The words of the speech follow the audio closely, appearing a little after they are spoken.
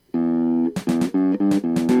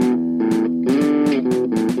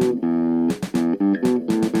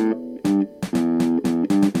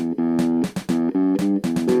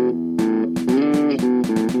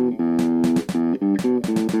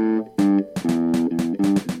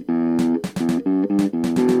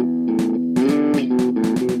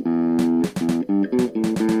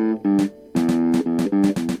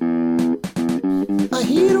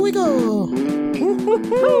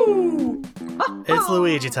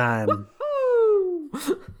Luigi time.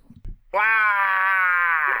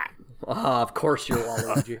 Of course you're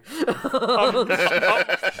Waluigi.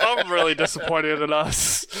 I'm really disappointed in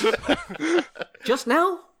us. Just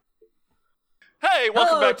now? Hey,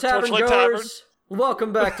 welcome Hello, back to tavern Torchlight Tavern. goers.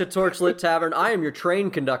 Welcome back to Torchlit Tavern. I am your train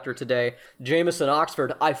conductor today, Jameson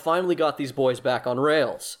Oxford. I finally got these boys back on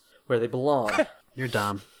rails, where they belong. You're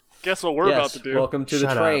dumb. Guess what we're Yes, about to do? welcome to Shut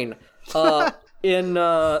the up. train. Come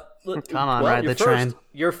on, ride the train.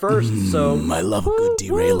 You're first, so... I love a good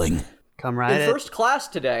derailing. Come right In first class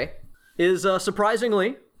today is,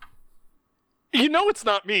 surprisingly... You know it's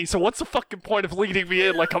not me, so what's the fucking point of leading me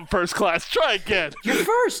in like I'm first class? Try again. You're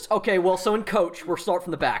first! Okay, well, so in coach, we'll start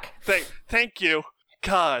from the back. Thank you.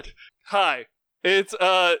 God. Hi. It's,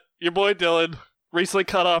 your boy Dylan. Recently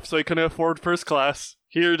cut off so he couldn't afford first class.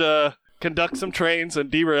 Here to conduct some trains and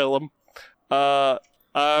derail them.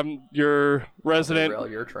 I'm your resident Derail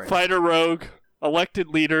your train. fighter rogue, elected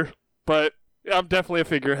leader, but I'm definitely a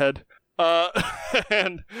figurehead.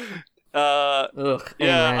 And, Ugh.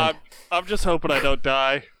 yeah, I'm just hoping I don't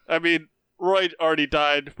die. I mean, Roy already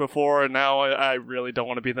died before, and now I really don't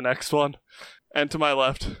want to be the next one. And to my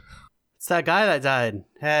left. It's that guy that died.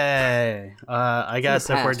 Hey, I guess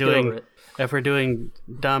if we're past, get over doing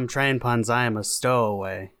it. dumb train puns, I am a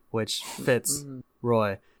stowaway, which fits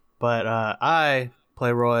Roy. But I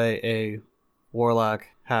play Roy, a warlock,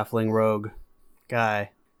 halfling, rogue guy,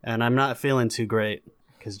 and I'm not feeling too great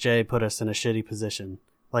because Jay put us in a shitty position,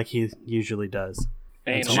 like he usually does.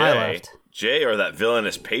 And to my left, Jay or that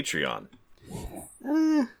villainous Patreon?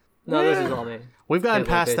 No, this is all me. we've gotten Hey,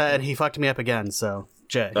 past wait, that, and he fucked me up again. So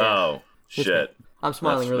Jay, Oh, shit. I'm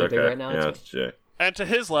smiling really big right now. Yeah, It's it's Jay. And to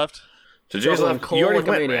his left, To Jay's Juggling left, coal you already like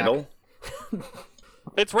a went, maniac. Randall.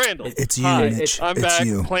 it's Randall. It's you, Hi, Mitch. I'm It's back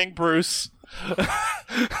you. playing Bruce.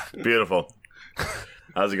 Beautiful.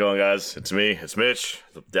 How's it going, guys? It's me. It's Mitch,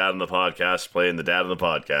 the dad on the podcast, playing the dad on the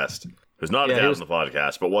podcast. Who's not a Yeah, dad he on was- the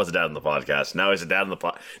podcast, but was a dad on the podcast. Now he's a dad on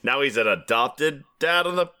the Now he's an adopted dad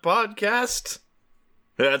on the podcast.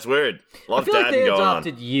 Yeah, that's weird. I Love feel like dad they going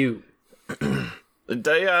adopted you. on.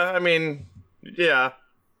 Yeah, I mean, yeah.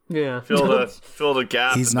 Yeah. Fill the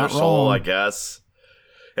gap He's in their not soul, wrong. I guess.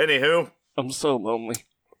 Anywho, I'm so lonely.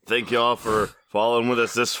 thank y'all for following with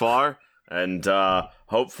us this far, and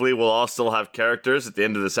hopefully we'll all still have characters at the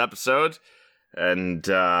end of this episode, and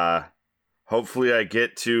hopefully I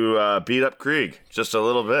get to beat up Krieg just a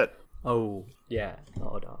little bit. Oh, yeah.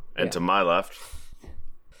 Oh, no. And to my left,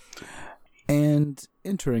 And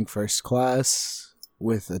entering first class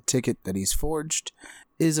with a ticket that he's forged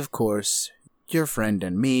is, of course, your friend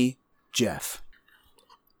and me, Jeff.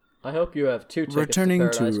 I hope you have 2 tickets Returning to,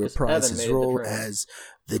 to paradise, 'cause reprise Evan his made the role train. as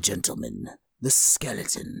the gentleman, the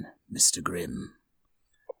skeleton, Mr. Grimm.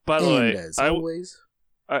 By the And way, as I always,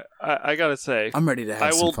 gotta say, I'm ready to I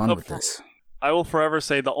have some will fun with this. I will forever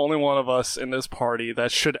say the only one of us in this party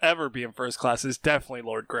that should ever be in first class is definitely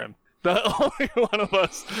Lord Grimm. The only one of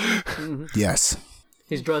us. Yes,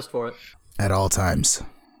 He's dressed for it. at all times.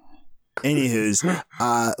 Anywho's,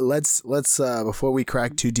 let's before we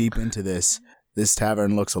crack too deep into this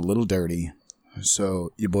tavern looks a little dirty, so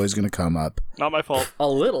your boy's gonna come up Not my fault. A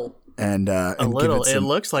little. and a give little. it It some.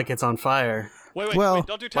 looks like it's on fire. Wait, Well,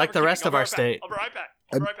 don't do like the tavern rest keeping. of I'll our be right back. state. I'll be right back.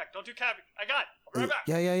 I'll be right back. Don't do cabin. I got it. I'll be right back.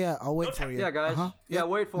 Yeah. I'll wait for you. Yeah, guys. Uh-huh. Yeah,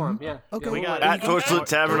 wait for him. Yeah. Okay, Yeah, we got at it. Torchlit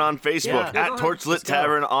Tavern on Facebook, Yeah. at Torchlit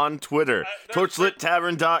Tavern on Twitter,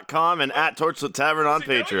 torchlittavern.com, and at Torchlit Tavern on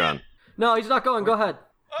Patreon. No, he's not going. Go ahead.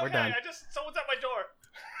 Okay, done. someone's at my door.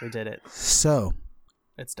 We did it. So,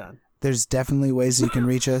 It's done. there's definitely ways you can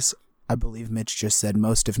reach us. I believe Mitch just said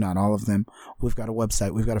most, if not all of them. We've got a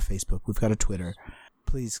website, we've got a Facebook, we've got a Twitter.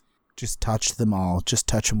 Please just touch them all. Just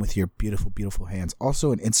touch them with your beautiful, beautiful hands.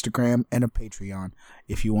 Also an Instagram and a Patreon.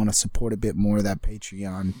 If you want to support a bit more of that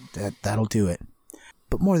Patreon, that'll do it.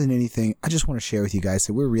 But more than anything, I just want to share with you guys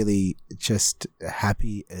that we're really just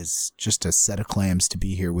happy as just a set of clams to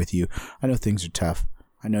be here with you. I know things are tough.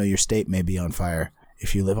 I know your state may be on fire.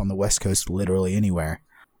 If you live on the West Coast, literally anywhere.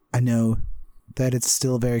 I know that it's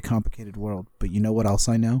still a very complicated world, but you know what else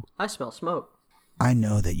I know? I smell smoke. I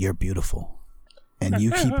know that you're beautiful. And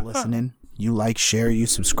you keep listening. You like, share, you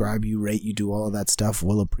subscribe, you rate, you do all of that stuff.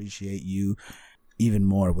 We'll appreciate you even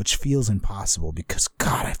more, which feels impossible because,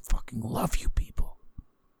 God, I fucking love you people.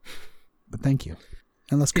 But thank you.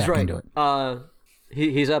 And let's He's crack right. into it.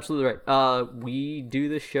 He's absolutely right. We do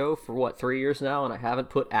this show for 3 years now, and I haven't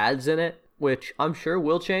put ads in it, which I'm sure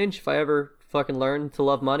will change if I ever fucking learn to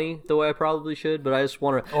love money the way I probably should, but I just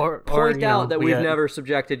want to Or, point you know, out that we we've got- never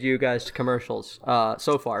subjected you guys to commercials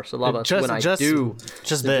so far. So love us Just- when I just- do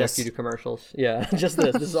just subject this. you to commercials. Yeah, just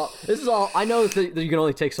this. This is all. I know that you can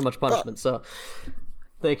only take so much punishment. So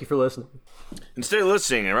thank you for listening. And stay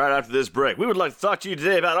listening, and right after this break, we would like to talk to you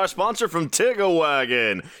today about our sponsor from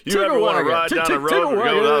Tiggle-Wagon. You ever want to Tiggle-Wagon. ride down a road or go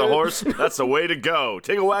Tiggle-Wagon. without a horse? That's the way to go.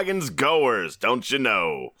 Tiggle-Wagon's goers, don't you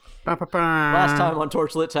know? Last time on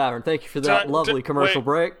Torchlit Tavern. Thank you for that lovely commercial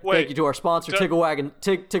break. Thank you to our sponsor, Tiggle-Wagon,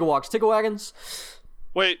 Tiggle-Walks, Tiggle-Wagons.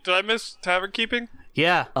 Wait, did I miss tavern keeping?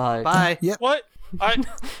 Yeah. Bye. Yep. What? But it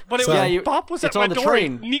So- was, Yeah, you- Bob was it's at my on the door.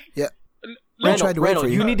 train. Yeah. No, I tried to wait Randall, for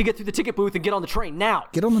you you. need to get through the ticket booth and get on the train now.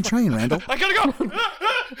 Get on the train, Randall. I gotta go.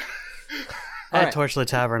 At right. Torchlit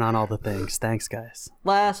Tavern on all the things. Thanks, guys.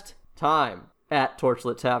 Last time at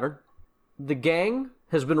Torchlit Tavern, the gang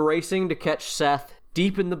has been racing to catch Seth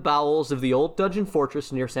deep in the bowels of the old dungeon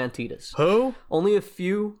fortress near Santitas. Who? Only a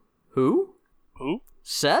few... Who? Who?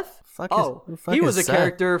 Seth? Fuck is- Oh, who the fuck he is was a Seth?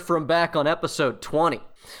 character from back on episode 20.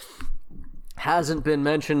 Hasn't been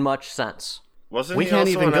mentioned much since. Wasn't We he can't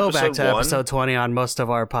also even on go back to 1? episode 20 on most of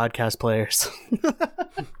our podcast players.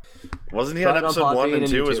 Wasn't he Tried on on episode 1 Podbean and and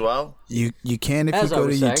 2 as YouTube. well? You can if As you I go to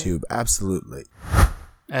was saying. YouTube. Absolutely.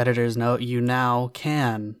 Editor's note, you now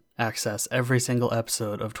can access every single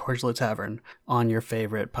episode of Torchlit Tavern on your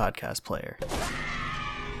favorite podcast player.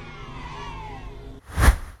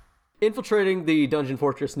 Infiltrating the dungeon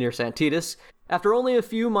fortress near Santitas, after only a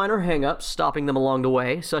few minor hang-ups stopping them along the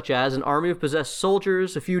way, such as an army of possessed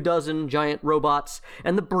soldiers, a few dozen giant robots,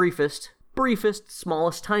 and the briefest,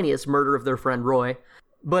 smallest, tiniest murder of their friend Roy.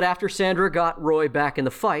 But after Sandra got Roy back in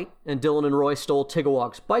the fight, and Dylan and Roy stole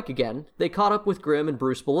Tigglewog's bike again, they caught up with Grim and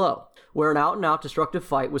Bruce below, where an out-and-out destructive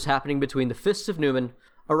fight was happening between the Fists of Newman,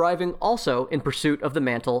 arriving also in pursuit of the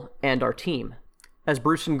mantle and our team. As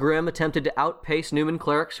Bruce and Grim attempted to outpace Newman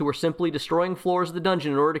clerics who were simply destroying floors of the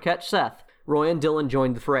dungeon in order to catch Seth, Roy and Dylan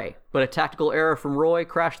joined the fray, but a tactical error from Roy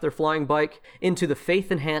crashed their flying bike into the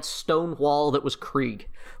faith-enhanced stone wall that was Krieg,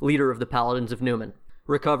 leader of the Paladins of Newman.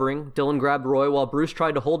 Recovering, Dylan grabbed Roy while Bruce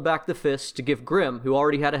tried to hold back the fists to give Grim, who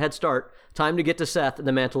already had a head start, time to get to Seth and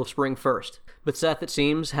the Mantle of Spring first. But Seth, it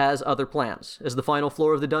seems, has other plans, as the final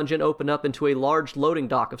floor of the dungeon opened up into a large loading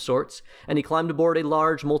dock of sorts, and he climbed aboard a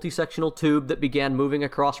large multi-sectional tube that began moving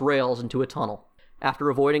across rails into a tunnel. After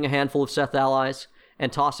avoiding a handful of Seth allies,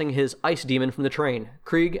 and tossing his ice demon from the train,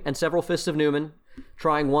 Krieg and several Fists of Newman,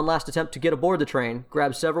 trying one last attempt to get aboard the train,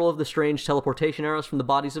 grabbed several of the strange teleportation arrows from the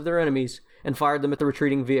bodies of their enemies and fired them at the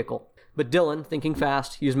retreating vehicle. But Dylan, thinking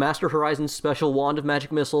fast, used Master Horizon's special wand of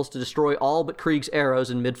magic missiles to destroy all but Krieg's arrows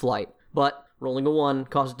in mid-flight. But, rolling a 1,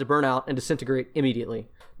 caused it to burn out and disintegrate immediately.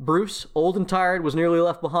 Bruce, old and tired, was nearly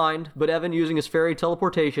left behind, but Evan, using his fairy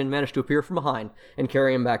teleportation, managed to appear from behind and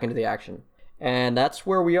carry him back into the action. And that's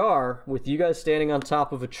where we are, with you guys standing on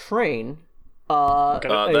top of a train.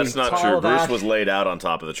 That's not tile true. of Bruce ash- was laid out on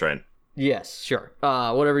top of the train. Yes, sure.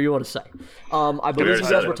 Whatever you want to say. I believe already you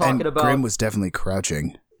said guys it. were talking And about... Grim was definitely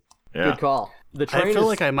crouching. Yeah. Good call. The train I feel is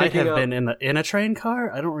like I might picking have up- been in a train car.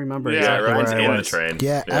 I don't remember Yeah, Yeah, exactly Ryan's where I in the was. train.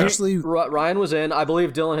 Yeah, actually, Ryan was in. I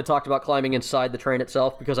believe Dylan had talked about climbing inside the train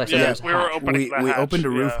itself because I said Yeah, it was we were hatched. opening the we hatch, opened a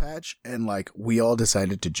roof yeah. hatch, and we all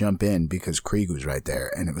decided to jump in because Krieg was right there,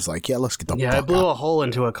 and it was like, yeah, let's get the Yeah, I fuck blew out. a hole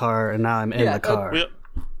into a car, and now I'm in Yeah, the car. We-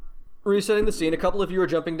 Resetting the scene. A couple of you are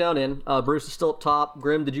jumping down in. Bruce is still up top.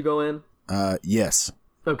 Grim, did you go in? Yes.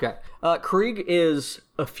 Okay. Krieg is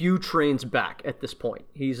a few trains back at this point.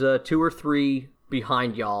 He's 2 or 3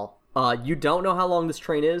 behind y'all. You don't know how long this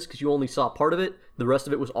train is because you only saw part of it. The rest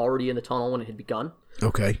of it was already in the tunnel when it had begun.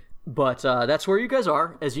 Okay. But that's where you guys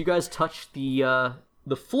are. As you guys touch the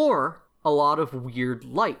floor, a lot of weird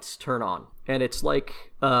lights turn on. And it's like,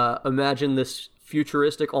 imagine this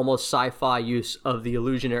futuristic, almost sci-fi use of the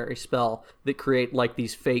illusionary spell that create like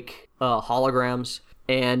these fake holograms.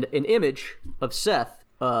 And an image of Seth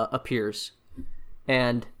appears.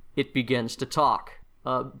 And it begins to talk.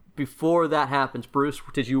 Before that happens, Bruce,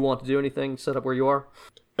 did you want to do anything? Set up where you are?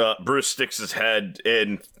 Bruce sticks his head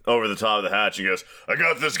in over the top of the hatch and goes, "I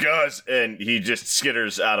got this, guys!" And he just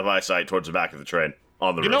skitters out of eyesight towards the back of the train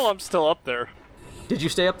on the You roof. know I'm still up there. Did you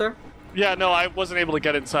stay up there? Yeah, no, I wasn't able to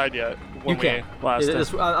get inside yet when You can. we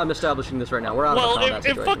last I'm establishing this right now. We're out of Well, a combat if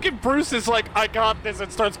situation. fucking Bruce is like, I got this,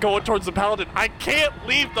 and starts going towards the paladin, I can't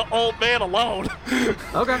leave the old man alone.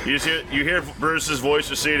 Okay. You hear Bruce's voice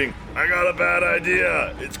receding. "I got a bad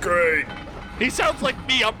idea. It's great." He sounds like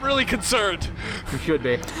me. I'm really concerned. You should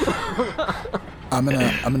be. I'm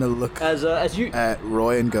gonna look As you at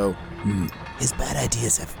Roy and go, His bad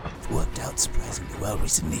ideas have worked out surprisingly well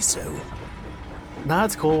recently, so Nah,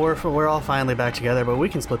 it's cool. We're all finally back together, but we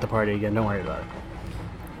can split the party again. Don't worry about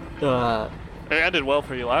it. Hey, I did well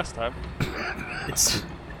for you last time. It's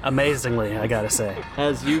amazingly, I gotta say.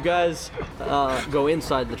 As you guys go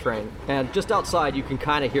inside the train, and just outside you can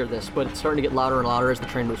kind of hear this, but it's starting to get louder and louder as the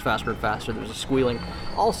train moves faster and faster. There's a squealing.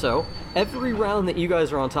 Also, every round that you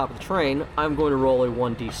guys are on top of the train, I'm going to roll a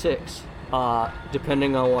 1d6.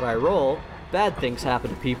 Depending on what I roll, bad things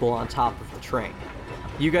happen to people on top of the train.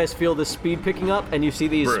 You guys feel this speed picking up, and you see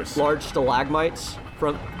these Bruce. large stalagmites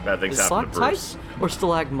from... Bad things happen to Bruce. Stalactites or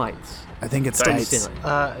stalagmites? I think it's Tights.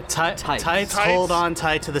 tights. Tights hold on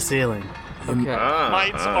tight to the ceiling. Okay.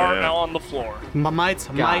 Mites are yeah. now on the floor. Mites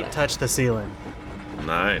Got might it. touch the ceiling.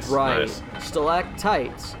 Nice. Right. Nice.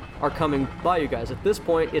 Stalactites are coming by you guys. At this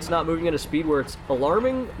point, it's not moving at a speed where it's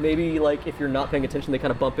alarming. Maybe, like, if you're not paying attention, they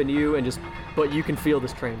kind of bump into you and just... But you can feel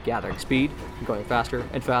this train gathering speed, going faster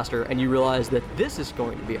and faster, and you realize that this is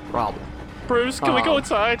going to be a problem. Bruce, can we go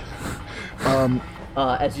inside?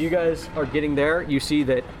 As you guys are getting there, you see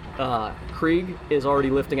that Krieg is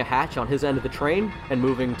already lifting a hatch on his end of the train and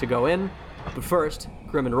moving to go in. But first,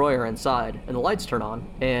 Grim and Roy are inside, and the lights turn on,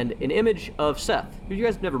 and an image of Seth, who you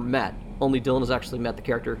guys have never met, only Dylan has actually met the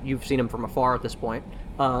character, you've seen him from afar at this point,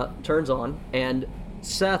 turns on, and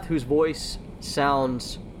Seth, whose voice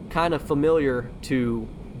sounds kind of familiar to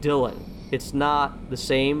Dylan. It's not the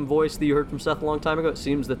same voice that you heard from Seth a long time ago. It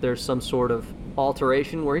seems that there's some sort of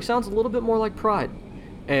alteration where he sounds a little bit more like Pride.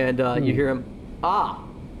 And you hear him,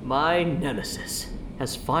 my nemesis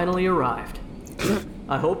has finally arrived.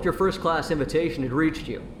 I hoped your first-class invitation had reached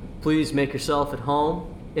you. Please make yourself at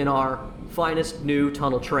home in our finest new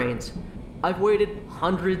tunnel trains. I've waited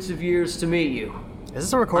hundreds of years to meet you. Is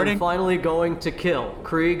this a recording? I'm finally going to kill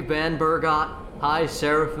Krieg Van Bergot, High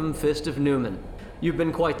Seraphim Fist of Newman. You've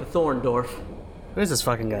been quite the Thorndorf. Who is this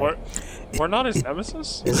fucking guy? We're not his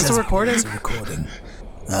nemesis? Is this a recording? It's a recording.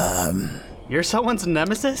 You're someone's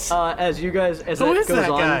nemesis? As Who that is goes that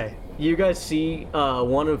on, guy? you guys see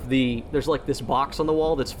one of the... There's like this box on the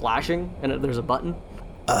wall that's flashing, and there's a button.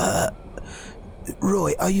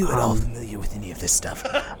 Roy, are you at all familiar with any of this stuff?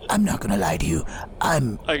 I'm not gonna lie to you. I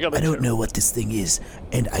don't know what this thing is,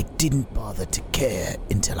 and I didn't bother to care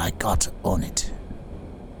until I got on it.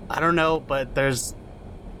 I don't know, but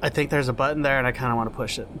I think there's a button there, and I kind of want to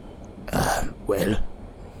push it. Well,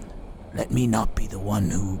 let me not be the one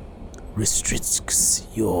who restricts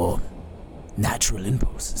your natural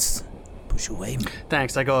impulses. Push away.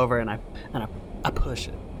 Thanks. I go over and I push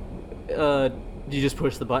it. You just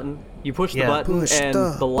push the button. You push the Yeah. button, Push and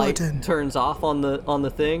the the light button. turns off on the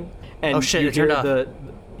thing. And Oh, shit, you it turned hear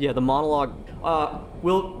off. the monologue.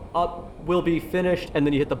 We'll be finished, and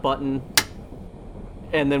then you hit the button.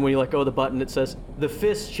 And then when you let go of the button, it says, "The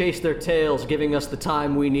fists chased their tails, giving us the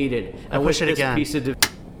time we needed." I And push with it this again. piece of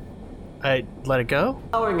I let it go.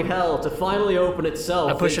 devouring hell to finally open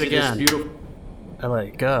itself I push it into this again. beautiful. I let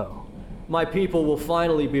it go. My people will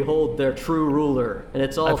finally behold their true ruler, and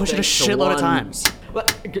it's all. I push it a thanks to shitload of one- times.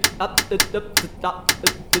 It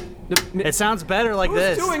It's sounds better like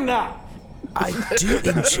this. doing that. I do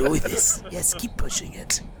enjoy this. Yes, keep pushing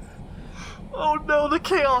it. Oh no, the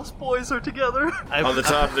Chaos Boys are together. On the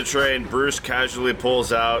top of the train, Bruce casually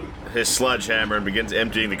pulls out his sledgehammer and begins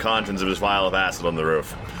emptying the contents of his vial of acid on the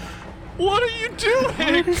roof. What are you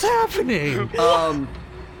doing? What's happening?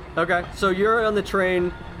 Okay, so you're on the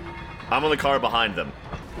train. I'm on the car behind them.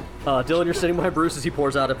 Dylan, you're sitting behind Bruce as he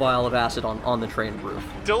pours out a vial of acid on the train roof.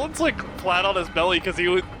 Dylan's like flat on his belly because he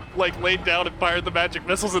was like laid down and fired the magic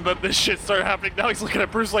missiles, and then this shit started happening. Now he's looking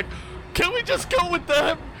at Bruce like, "Can we just go with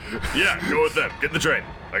them?" Yeah, go with them. Get in the train.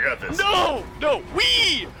 I got this. No,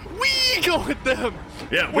 we go with them.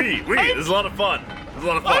 Yeah, we. This is a lot of fun. This is a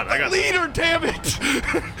lot of fun. I'm I the got this. leader, damn it!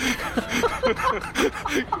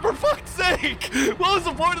 For fuck's sake! What was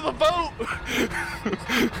the point of the vote?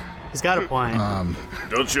 He's got a point.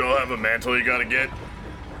 Don't you all have a mantle you gotta get?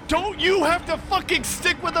 Don't you have to fucking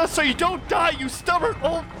stick with us so you don't die, you stubborn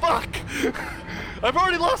old fuck! I've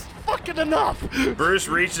already lost fucking enough! Bruce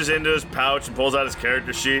reaches into his pouch and pulls out his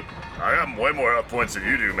character sheet. I got way more health points than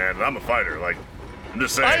you do, man, and I'm a fighter. Like, I'm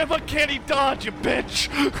just saying. I have uncanny dodge, you bitch!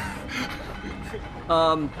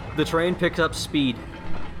 The train picks up speed.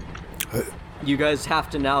 You guys have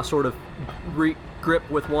to now sort of grip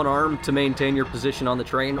with one arm to maintain your position on the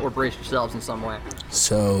train, or brace yourselves in some way.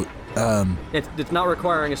 So, It's not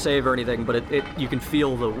requiring a save or anything, but you can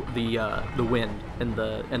feel the wind and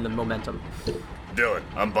the momentum. Dylan,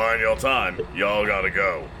 I'm buying y'all time. Y'all gotta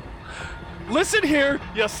go. Listen here,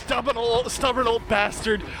 you stubborn old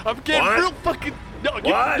bastard! I'm getting What? real fucking... No,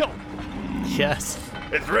 What? No. Yes.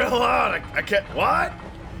 It's real loud. I can't. What?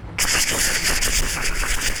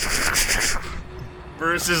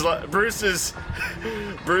 Bruce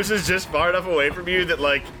is just far enough away from you that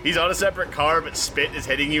like he's on a separate car, but spit is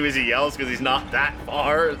hitting you as he yells because he's not that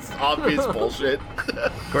far. It's obvious bullshit.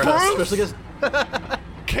 Especially 'cause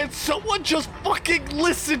Can someone just fucking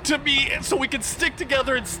listen to me so we can stick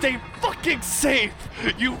together and stay fucking safe?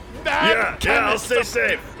 You mad Yeah, I'll chemist. stay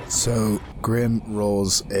safe. So Grim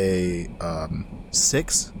rolls a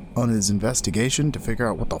 6 on his investigation to figure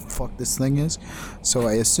out what the fuck this thing is. So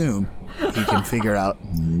I assume he can figure out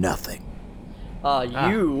nothing.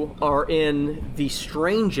 you are in the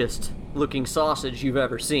strangest looking sausage you've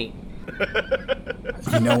ever seen.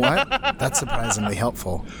 You know what? That's surprisingly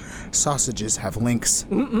helpful. Sausages have links.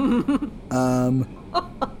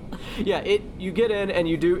 Yeah, you get in and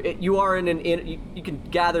you are you can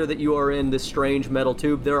gather that you are in this strange metal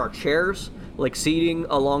tube. There are chairs, like seating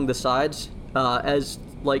along the sides, as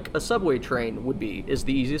like a subway train would be, is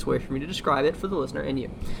the easiest way for me to describe it for the listener and you.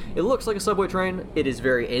 It looks like a subway train. It is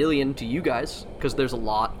very alien to you guys, because there's a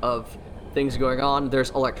lot of things going on.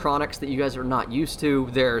 There's electronics that you guys are not used to.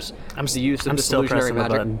 There's the use of I'm this still illusionary pressing the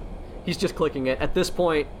magic. button. He's just clicking it. At this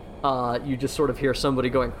point, you just sort of hear somebody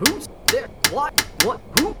going, "Who's there? What?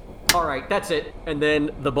 Who?" All right, that's it. And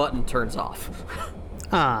then the button turns off.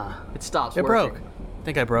 Ah, It stops it working. broke. I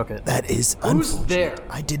think I broke it. That is Who's unfortunate. there?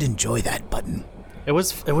 I did enjoy that button. It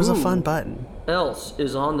was a fun button. Else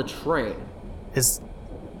is on the train.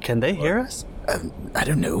 Can they hear us? I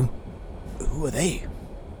don't know. Who are they?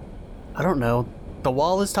 I don't know. The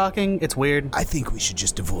wall is talking. It's weird. I think we should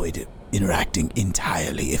just avoid interacting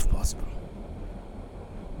entirely if possible.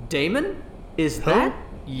 Damon? Is that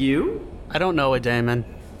you? I don't know a Damon.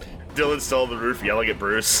 Dylan's still on the roof yelling at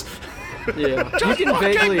Bruce. Yeah. You Just can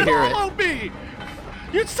vaguely fucking hear it. follow me!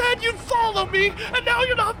 You said you'd follow me, and now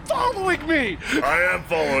you're not following me! I am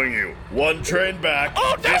following you. One train back.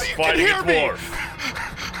 Oh, now just you can fighting hear a me!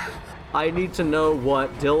 dwarf. I need to know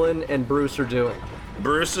what Dylan and Bruce are doing.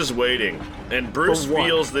 Bruce is waiting, and Bruce For what?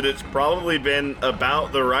 feels that it's probably been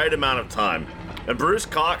about the right amount of time. And Bruce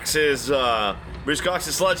cocks his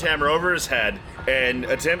sledgehammer over his head and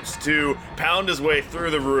attempts to pound his way through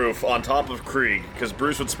the roof on top of Krieg, because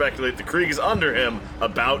Bruce would speculate that Krieg is under him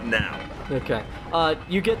about now. Okay.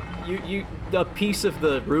 You get a piece of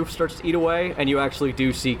the roof starts to eat away, and you actually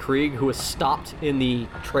do see Krieg, who is stopped in the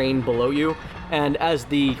train below you. And as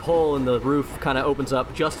the hole in the roof kind of opens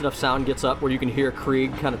up, just enough sound gets up where you can hear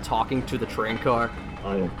Krieg kind of talking to the train car.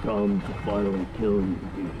 I have come to finally kill you.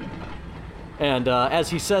 And as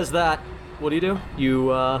he says that, what do?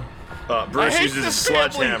 Bruce hate uses his this family!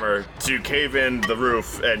 sledgehammer to cave in the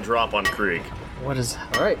roof and drop on Krieg. What is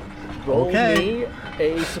All right. Roll Okay. me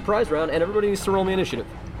a surprise round, and everybody needs to roll me initiative.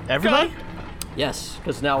 everybody? God. Yes,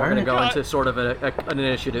 because now we're going to go into sort of an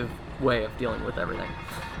initiative way of dealing with everything.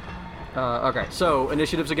 Okay, so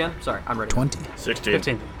initiatives again? Sorry, I'm ready. 20. 16.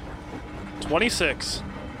 15. 26.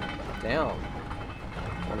 Down.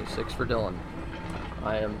 26 for Dylan.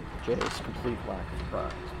 I am Jay's complete lack of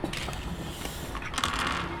surprise.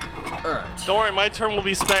 Alright. Don't worry, my turn will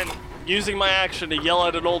be spent using my action to yell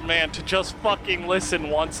at an old man to just fucking listen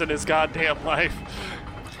once in his goddamn life.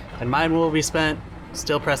 And mine will be spent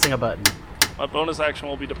still pressing a button. My bonus action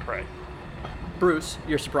will be to pray. Bruce,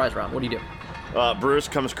 your surprise round. What do you do? Bruce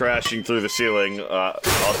comes crashing through the ceiling on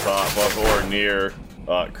top of or near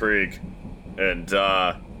Krieg, and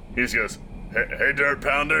he just goes, hey, Dirt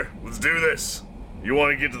Pounder, let's do this. You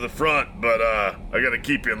want to get to the front, but I gotta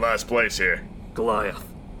keep you in last place here. Goliath.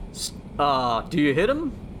 Do you hit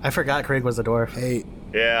him? I forgot Krieg was a dwarf. Hey,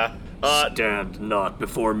 Yeah. Stand not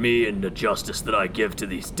before me in the justice that I give to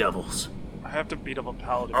these devils. I have to beat up a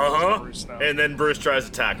paladin Uh-huh. Bruce now. And then Bruce tries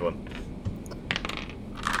to tackle him.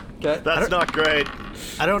 Okay. That's not great.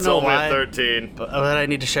 I don't It's know only why, a 13. but I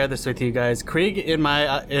need to share this with you guys. Krieg in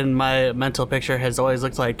my mental picture has always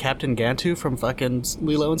looked like Captain Gantu from fucking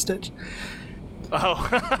Lilo and Stitch. Oh.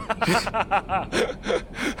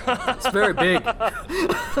 It's very big.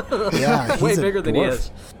 yeah, he's Way a bigger than he dwarf.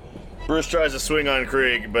 is. Bruce tries to swing on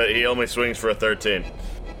Krieg, but he only swings for a 13.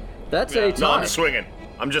 That's Yeah. a No, tie. I'm just swinging.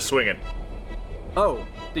 I'm just swinging. Oh,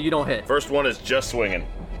 you don't hit. First one is just swinging.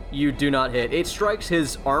 You do not hit. It strikes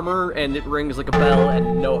his armor, and it rings like a bell,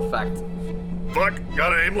 and no effect. Fuck,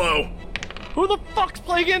 gotta aim low. Who the fuck's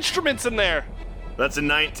playing instruments in there? That's a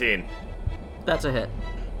 19. That's a hit.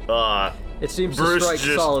 Uh, It seems Bruce to strike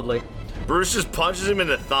just- solidly. Bruce just punches him in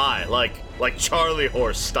the thigh, like Charlie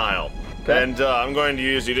Horse style. Okay. And I'm going to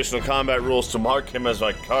use the additional combat rules to mark him as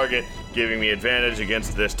my target, giving me advantage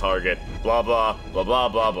against this target. Blah, blah, blah, blah,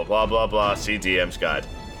 blah, blah, blah, blah, blah. See DM's guide.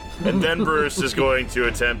 And then Bruce is going to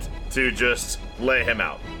attempt to just lay him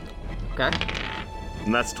out. Okay.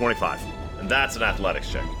 And that's 25. And that's an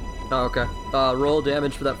athletics check. Oh, okay. Roll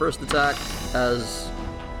damage for that first attack as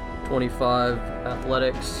 25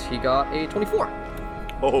 athletics. He got a 24.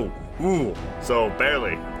 Oh, ooh, so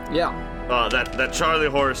barely. Yeah. That Charlie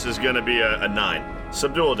horse is gonna be a 9.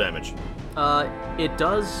 Subdual damage. It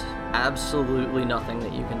does absolutely nothing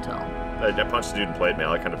that you can tell. I punched the dude in plate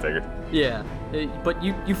mail, I kind of figured. Yeah, but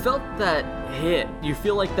you felt that hit. You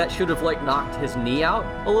feel like that should have like knocked his knee out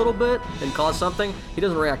a little bit and caused something. He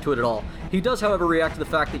doesn't react to it at all. He does, however, react to the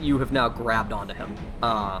fact that you have now grabbed onto him.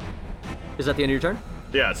 Is that the end of your turn?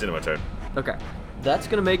 Yeah, it's the end of my turn. Okay. That's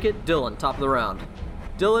gonna make it Dylan, top of the round.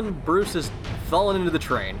 Dylan, Bruce has fallen into the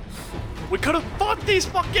train. We could have fought these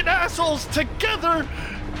fucking assholes together,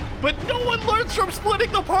 but no one learns from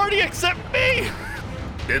splitting the party except me!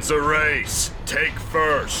 It's a race. Take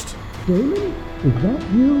first. Damon, is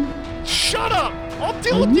that you? Shut up! I'll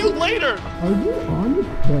deal with you later! Are you on the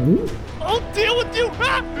train? I'll deal with you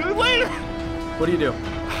later! What do you do?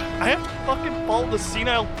 I have to fucking follow the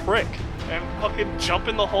senile prick and fucking jump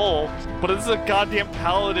in the hole, but this is a goddamn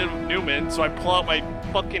paladin of Newman, so I pull out my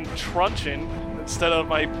fucking truncheon instead of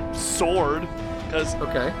my sword, because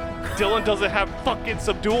Okay. Dylan doesn't have fucking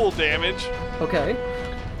subdual damage, Okay.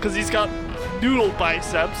 because he's got noodle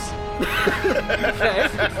biceps. Okay.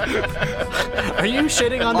 Are you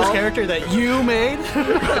shitting on this character that you made?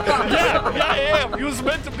 Yeah, I am. He was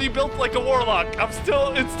meant to be built like a warlock. It's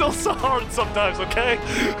still so hard sometimes, okay?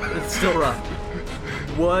 It's still rough.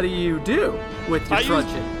 What do you do with your I use-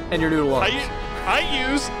 truncheon and your noodle arms? I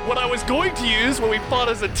use what I was going to use when we fought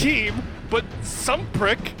as a team, but some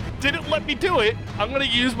prick didn't let me do it. I'm gonna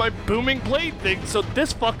use my booming blade thing so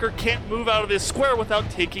this fucker can't move out of his square without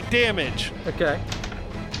taking damage. Okay.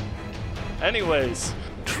 Anyways,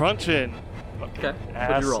 truncheon. Okay. What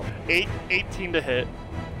Ass. do you roll? 18 to hit.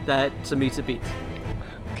 That's a meets a beat.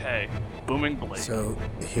 Okay. Booming blade. So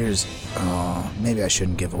here's, maybe I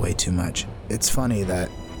shouldn't give away too much. It's funny that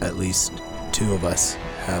at least 2 of us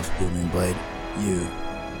have Booming Blade. You.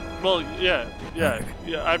 Well, yeah.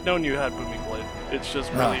 Okay. I've known you had booming blade. It's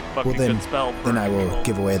just really fucking well then, good spell. then I will people.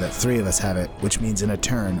 give away that 3 of us have it, which means in a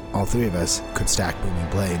turn, all 3 of us could stack Booming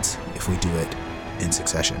Blades if we do it in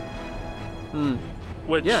succession.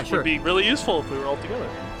 Which Yeah, sure. would be really useful if we were all together.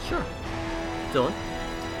 Sure. Dylan?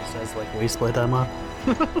 Says like we split them up.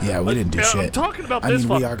 Yeah, we didn't do Yeah, shit. I'm talking about I this mean,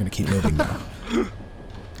 one. we are going to keep moving now.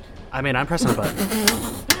 I mean, I'm pressing a button.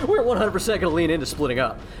 We're 100% going to lean into splitting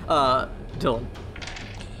up. Dylan.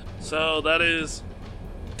 So that is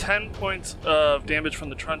 10 points of damage from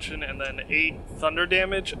the truncheon and then 8 thunder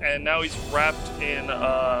damage, and now he's wrapped in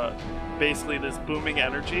basically this booming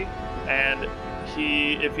energy, and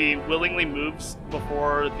if he willingly moves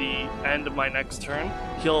before the end of my next turn,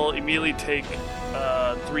 he'll immediately take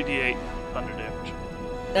 3d8 thunder damage.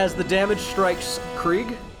 As the damage strikes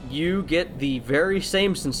Krieg, you get the very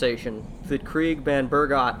same sensation that Krieg Van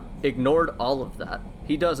Bergot ignored all of that.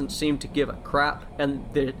 He doesn't seem to give a crap, and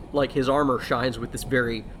his armor shines with this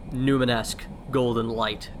very Newman-esque golden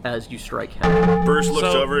light as you strike him. Bruce looks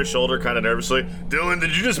So- over his shoulder kind of nervously. Dylan,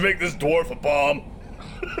 did you just make this dwarf a bomb?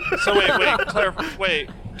 So wait,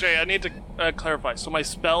 Jay, I need to clarify. So my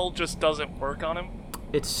spell just doesn't work on him?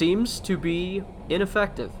 It seems to be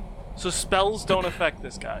ineffective. So spells don't affect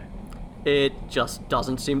this guy? It just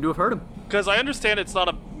doesn't seem to have hurt him. Because I understand it's not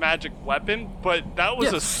a magic weapon, but that was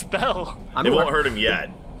a Yes. spell. I'm It won't aware. hurt him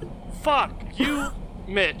yet. Fuck you,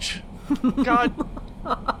 Mitch. God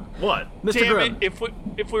What? Mr. damn Grimm. it!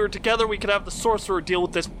 If we were together, we could have the sorcerer deal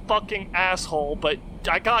with this fucking asshole. But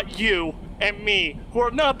I got you and me, who are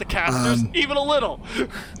not the casters, even a little.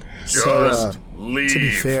 Just leave. To be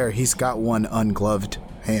fair, he's got one ungloved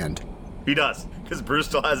hand. He does, because Bruce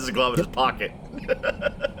still has his glove in his pocket.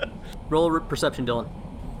 Roll a perception, Dylan.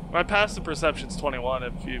 My passive perception's 21.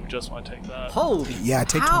 If you just want to take that. Holy Yeah,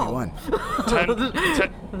 take cow. 21.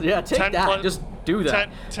 10, Yeah, take 10 that. plus- Just do that.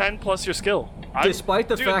 10 plus your skill. Despite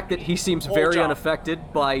the Dude, fact that he seems whole very job.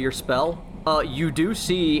 unaffected by your spell, you do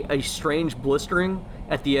see a strange blistering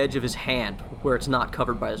at the edge of his hand where it's not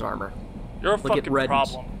covered by his armor. You're a Like it fucking reddens.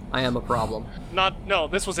 problem. I am a problem. No,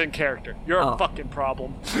 this was in character. You're Oh. a fucking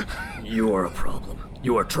problem. You are a problem.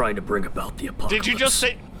 You are trying to bring about the apocalypse.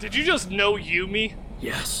 Did you just know you me?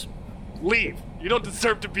 Yes. Leave. You don't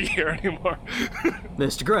deserve to be here anymore.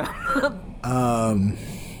 Mr. Graham.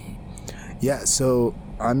 Yeah, so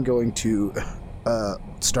I'm going to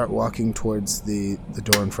start walking towards the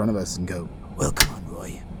door in front of us and go, well, come on,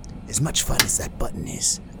 Roy. As much fun as that button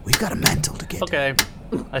is, we've got a mantle to get. Okay.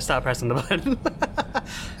 I stopped pressing the button.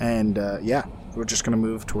 And, yeah, we're just going to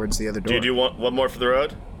move towards the other door. Do you do one more for the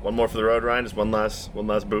road? One more for the road, Ryan? Just one last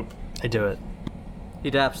boop. I do it. He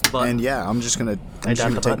daps the button. And, yeah, I'm just going to tapped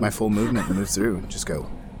the take button. my full movement and move through and just go,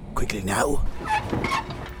 quickly now.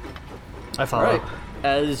 I follow. All right.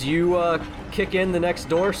 As you kick in the next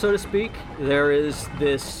door, so to speak, there is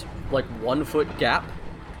this like 1 foot gap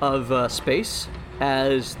of space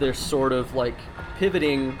as there's sort of like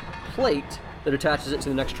pivoting plate that attaches it to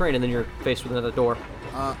the next train, and then you're faced with another door.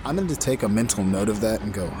 I'm going to take a mental note of that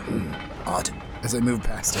and go, odd, as I move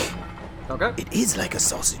past it. Okay. It is like a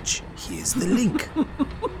sausage. Here's the link.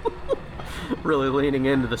 Really leaning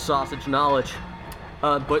into the sausage knowledge.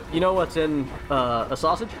 But you know what's in a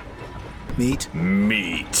sausage? Meat.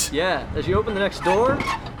 Meat. Yeah, as you open the next door,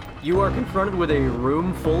 you are confronted with a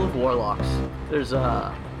room full of warlocks. There's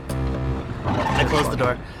I close the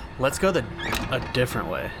door. Let's go a different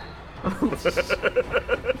way.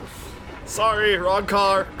 Sorry, wrong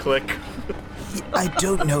car. Click. I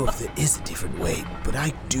don't know if there is a different way, but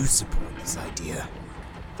I do support this idea.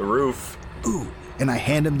 The roof. Ooh, and I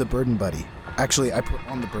hand him the burden buddy. Actually, I put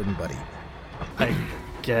on the burden buddy. I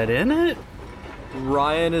get in it?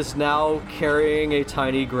 Ryan is now carrying a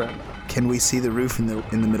tiny Grim. Can we see the roof in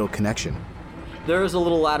the middle connection? There is a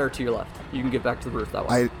little ladder to your left. You can get back to the roof that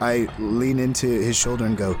way. I lean into his shoulder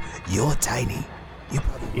and go, "You're tiny. You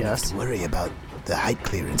probably won't have Yes. to worry about the height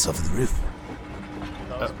clearance of the roof."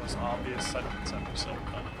 That was the most obvious sentence ever said.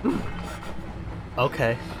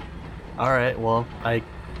 Okay. Alright, well, I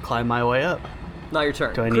climb my way up. Not your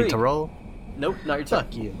turn. Do I need to roll? Nope, not your turn.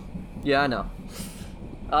 Fuck you. Yeah, I know.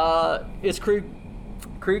 It's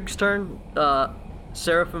Krieg's turn.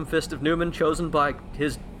 Seraphim Fist of Newman, chosen by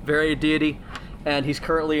his very deity, and he's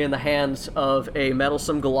currently in the hands of a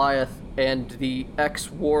meddlesome Goliath and the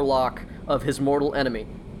ex-warlock of his mortal enemy.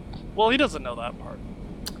 Well, he doesn't know that part.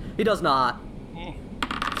 He does not.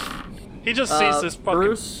 He just sees this fucking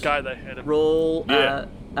Bruce, guy that hit him. Roll Yeah.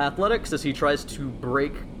 athletics as he tries to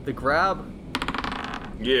break the grab.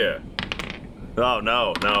 Yeah. Oh,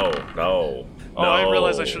 no. Oh, I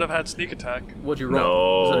realized I should have had sneak attack. What'd you roll?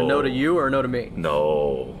 No. Was it a no to you or a no to me?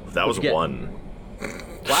 No. That was What'd you get? 1.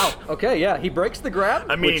 Wow. Okay, yeah, he breaks the grab,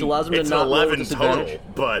 I mean, which allows him to it's not an roll with 11 disadvantage.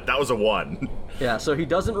 total, but that was a 1. Yeah, so he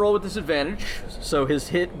doesn't roll with disadvantage, so his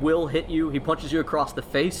hit will hit you. He punches you across the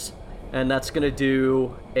face, and that's gonna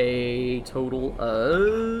do a total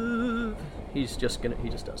of... He just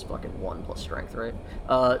does fucking 1 plus strength, right?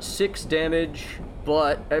 6 damage,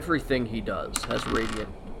 but everything he does has radiant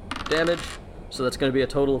damage, so that's gonna be a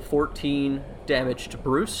total of 14 damage to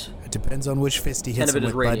Bruce. It depends on which fist he 10 hits of it him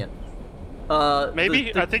is with, bud. radiant.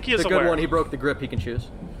 Maybe- I think he is the good aware. one, he broke the grip, he can choose.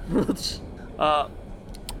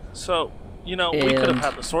 So, we could have And-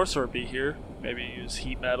 had the sorcerer be here. Maybe use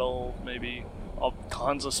heat metal, maybe all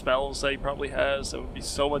kinds of spells that he probably has that would be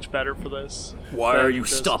so much better for this. Why Than are you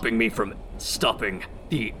just- stopping me from stopping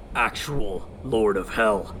the actual Lord of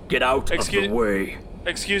Hell? Get out of Excuse- the way.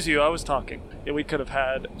 Excuse you, I was talking. And we could have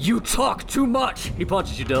had... You talk too much! He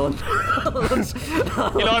punches you, Dylan.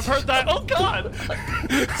 I've heard that. Oh, God!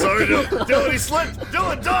 Sorry, Dylan, he slipped!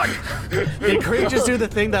 Dylan, duck! Did Krieg just do the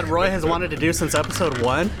thing that Roy has wanted to do since episode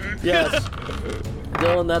 1? Yes.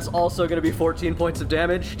 Dylan, that's also going to be 14 points of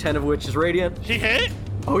damage, 10 of which is radiant. He hit?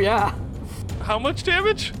 Oh, yeah. How much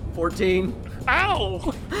damage? 14. Ow!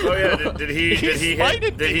 Oh yeah, did he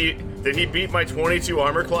smited did he beat my 22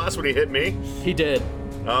 armor class when he hit me? He did.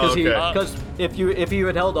 Oh, okay. Because if you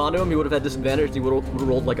had held onto him, he would have had disadvantage. He would have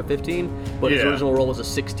rolled like a 15, but his Yeah. original roll was a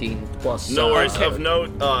 16 plus. No worries. Of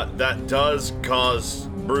note, that does cause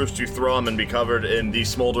Bruce to throw him and be covered in the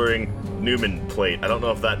smoldering Newman plate. I don't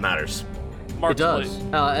know if that matters. It does.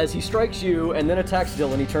 As he strikes you and then attacks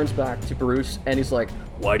Dylan, he turns back to Bruce and he's like,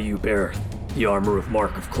 Why do you bear the armor of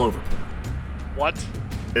Mark of Cloverport? What?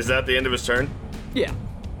 Is that the end of his turn? yeah.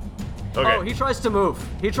 Okay. Oh, he tries to move.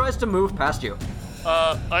 He tries to move past you.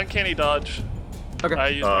 Uncanny dodge. Okay. I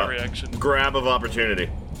use my reaction. Grab of opportunity.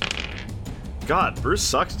 God, Bruce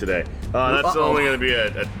sucks today. That's Uh-oh. only going to be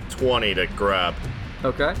a 20 to grab.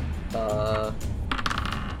 Okay. Oh,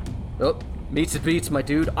 meets it beats, my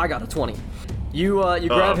dude. I got a 20. You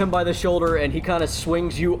grab him by the shoulder and he kind of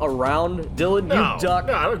swings you around. Dylan, No, you duck.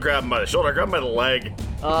 no, I don't grab him by the shoulder. I grab him by the leg.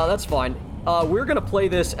 That's fine. We're gonna play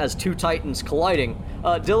this as two titans colliding.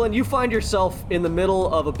 Dylan, you find yourself in the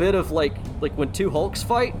middle of a bit of like when two Hulks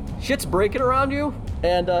fight. Shit's breaking around you,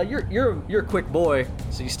 and you're a quick boy,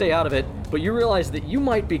 so you stay out of it. But you realize that you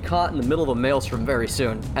might be caught in the middle of a maelstrom very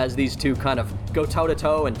soon, as these two kind of go toe to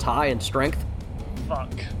toe and tie in strength. Fuck.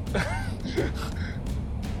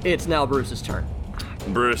 It's now Bruce's turn.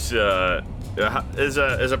 Bruce, is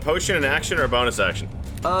a potion an action or a bonus action?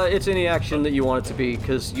 It's any action that you want it to be,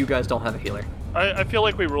 because you guys don't have a healer. I feel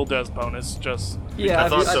like we ruled as bonus, just... Yeah, I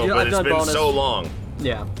thought so, but I've it's done been bonus. so long.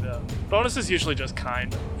 Yeah. Bonus is usually just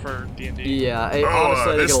kind for D&D. Yeah, honestly, I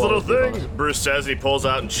think this it'll little always be a bonus. thing. Bruce says he pulls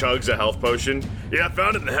out and chugs a health potion. Yeah, I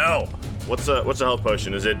found it in hell. What's a health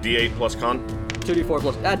potion? Is it D8 plus con? 2d4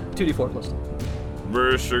 plus. Add 2d4 plus.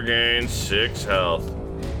 Bruce regains 6 health.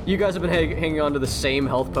 You guys have been hanging on to the same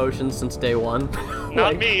health potions since day one.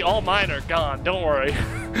 Not me. All mine are gone. Don't worry.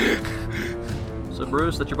 So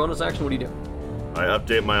Bruce, that's your bonus action. What do you do? I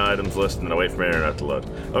update my items list and then I wait for my internet to load.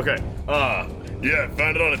 Okay. Yeah,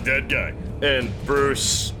 found it on a dead guy. And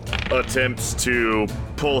Bruce attempts to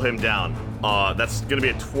pull him down. That's gonna be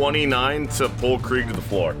a 29 to pull Krieg to the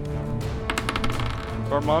floor.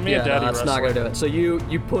 Or mommy and Yeah, daddy no, that's not wrestling. gonna do it. So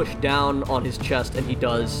you push down on his chest, and he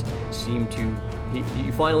does seem to.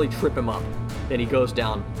 You finally trip him up, and he goes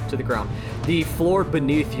down to the ground. The floor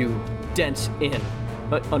beneath you dents in,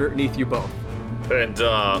 underneath you both. And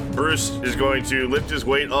Bruce is going to lift his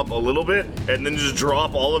weight up a little bit and then just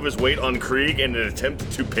drop all of his weight on Krieg in an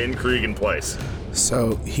attempt to pin Krieg in place.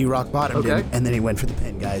 So he rock bottomed Okay. him, and then he went for the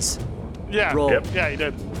pin, guys. Yeah. Roll. Yep. Yeah, you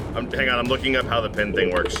did. Hang on, I'm looking up how the pin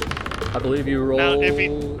thing works. I believe you roll Now, if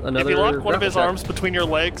another. you lock one of his grapple check. arms between your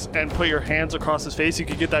legs and put your hands across his face, you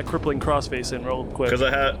could get that crippling crossface in real quick.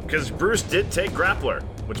 Because Bruce did take grappler,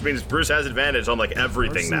 which means Bruce has advantage on like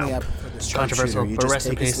everything Personally, now. I prefer this Controversial, sharpshooter. You but just rest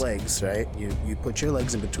in take his peace. legs, right? You put your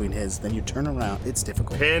legs in between his, then you turn around. It's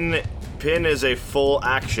difficult. Pin is a full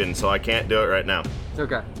action, so I can't do it right now.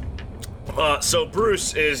 Okay. So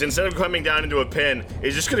Bruce is, instead of coming down into a pin,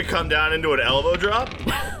 is just gonna come down into an elbow drop.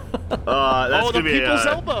 That's the gonna be people's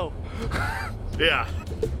elbow. Yeah.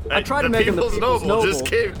 I tried to make him the people's noble. Just noble.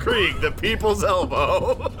 gave Krieg the people's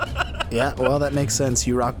elbow. Yeah, well, that makes sense.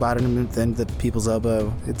 You rock bottomed him, then the people's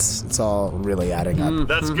elbow. It's all really adding up.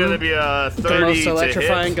 That's gonna be a 30 The most to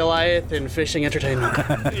electrifying hit. Goliath in fishing entertainment.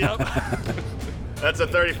 Yep. That's a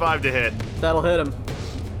 35 to hit. That'll hit him.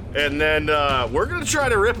 And then we're gonna try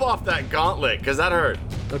to rip off that gauntlet because that hurt.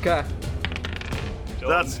 Okay.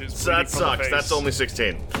 That sucks. That's only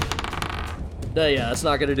 16. Yeah, that's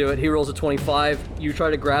not gonna do it. He rolls a 25. You try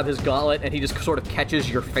to grab his gauntlet, and he just sort of catches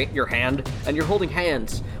your hand, and you're holding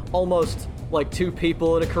hands, almost like two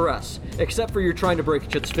people in a caress. Except for you're trying to break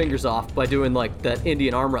each other's fingers off by doing like that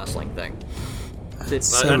Indian arm wrestling thing. It's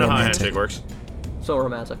So I know how a romantic. handshake works. so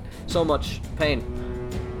romantic, so much pain.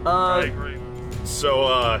 I agree.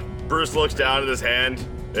 So Bruce looks down at his hand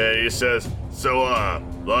and he says, "So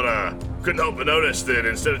Lana, couldn't help but notice that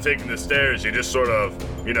instead of taking the stairs, you just sort of,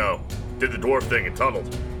 did the dwarf thing and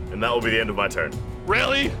tunneled. And that will be the end of my turn."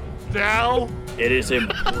 Really? Now? It is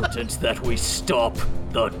important that we stop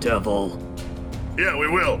the devil. Yeah, we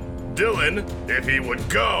will. Dylan, if he would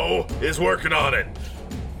go, is working on it.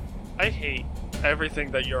 I hate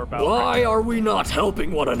everything that you're about. Why are we not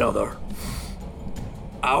helping one another?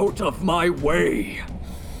 Out of my way.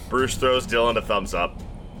 Bruce throws Dylan a thumbs up.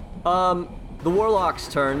 The warlock's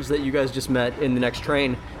turns that you guys just met in the next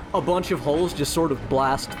train, a bunch of holes just sort of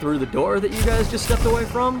blast through the door that you guys just stepped away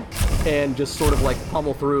from, and just sort of like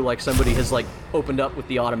pummel through like somebody has like opened up with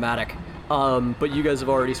the automatic. But you guys have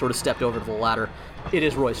already sort of stepped over to the ladder. It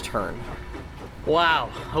is Roy's turn. Wow,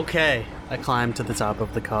 okay. I climbed to the top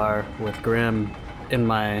of the car with Grim in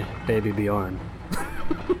my baby Bjorn.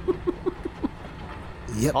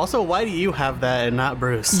 Yep. Also, why do you have that and not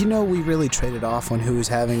Bruce? We really traded off on who was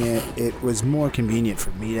having it. It was more convenient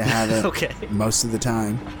for me to have it Okay. most of the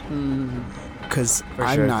time. Because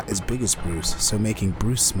I'm sure. not as big as Bruce, so making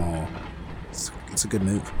Bruce small, it's a good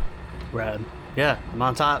move. Rad. Yeah, I'm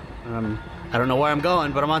on top. I don't know where I'm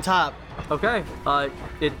going, but I'm on top. Okay.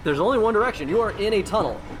 There's only one direction. You are in a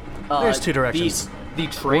tunnel. There's two directions. The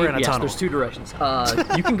train. We're in a yes, tunnel. there's two directions.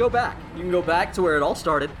 You can go back. You can go back to where it all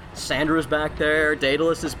started. Sandra's back there.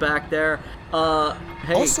 Daedalus is back there.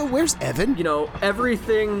 Hey. Also, where's Evan?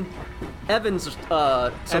 Everything. Evan's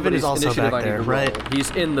Evan is also initiative back I need there, to roll. right?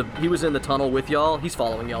 He was in the tunnel with y'all. He's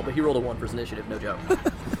following y'all, but he rolled a 1 for his initiative. No joke.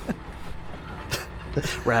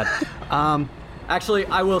 Rad. Actually,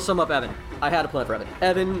 I will sum up Evan. I had a plan for Evan.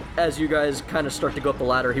 Evan, as you guys kind of start to go up the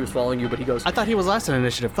ladder, he was following you, but he goes, I thought he was last in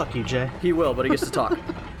initiative. Fuck you, Jay. he will, but he gets to talk.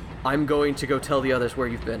 I'm going to go tell the others where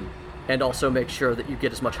you've been, and also make sure that you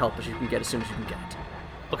get as much help as you can get as soon as you can get it.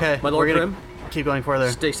 Okay, My Lord we're gonna Grim? keep going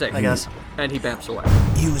further. Stay safe. I guess. And he bamps away.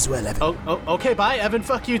 You as well, Evan. Oh, okay, bye, Evan.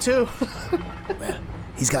 Fuck you too. Well,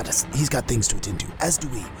 he's got things to attend to, as do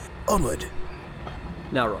we. Onward.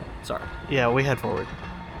 Now roll. Sorry. Yeah, we head forward.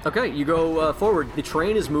 Okay, you go forward. The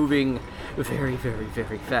train is moving very, very,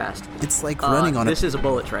 very fast. It's like running on This is a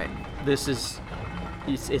bullet train.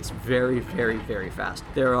 It's very, very, very fast.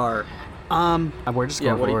 There are... We're just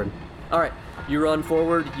going what do you- forward. All right, you run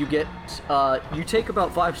forward. You take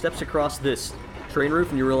about 5 steps across this train roof,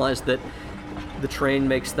 and you realize that the train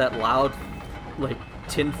makes that loud, like,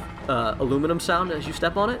 tin aluminum sound as you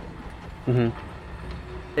step on it.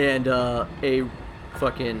 And a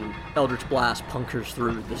fucking Eldritch Blast punctures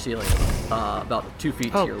through the ceiling about 2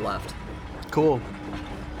 feet to your left. Cool.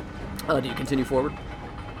 Do you continue forward?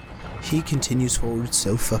 He continues forward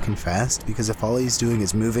so fucking fast because if all he's doing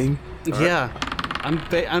is moving... Yeah.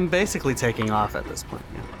 I'm basically taking off at this point.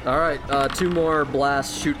 Yeah. All right, 2 more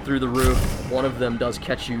blasts shoot through the roof. One of them does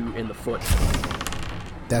catch you in the foot.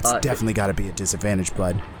 That's definitely got to be a disadvantage,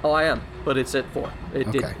 bud. Oh, I am, but it's at 4.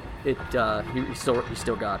 Okay. He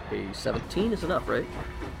still got a 17 is enough, right?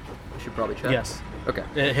 I should probably check. Yes. Okay.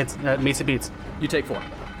 It hits, meets it beats. You take 4.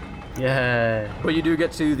 Yay. But you do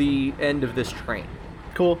get to the end of this train.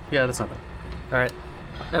 Cool. Yeah, that's not bad. All right.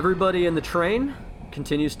 Everybody in the train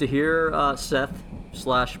continues to hear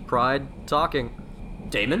Seth/Pride talking.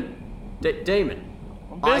 Damon? Damon.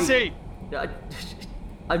 I'm busy.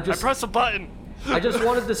 I press a button. I just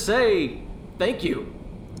wanted to say thank you.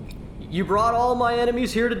 You brought all my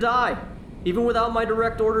enemies here to die. Even without my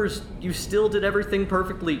direct orders, you still did everything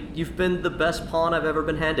perfectly. You've been the best pawn I've ever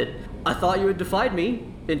been handed. I thought you had defied me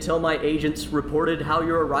until my agents reported how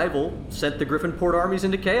your arrival sent the Griffinport armies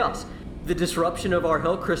into chaos. The disruption of our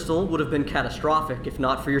Hell Crystal would have been catastrophic if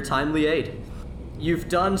not for your timely aid. You've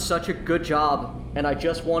done such a good job, and I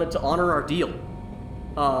just wanted to honor our deal.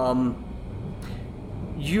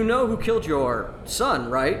 You know who killed your son,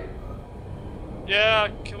 right? Yeah,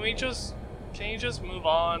 can you just move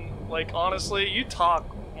on? Like, honestly, you talk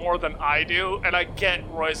more than I do, and I get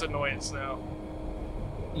Roy's annoyance now.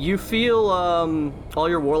 You feel, all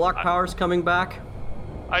your warlock powers coming back?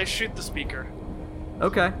 I shoot the speaker.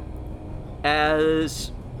 Okay.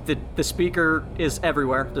 As the speaker is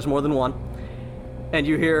everywhere, there's more than one, and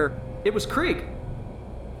you hear, it was Krieg.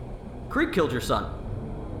 Krieg killed your son.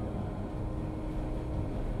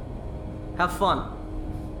 Have fun.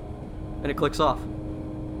 And it clicks off.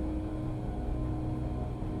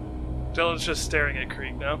 Dylan's just staring at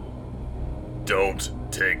Krieg now. Don't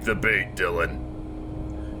take the bait, Dylan.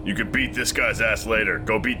 You can beat this guy's ass later.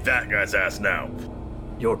 Go beat that guy's ass now.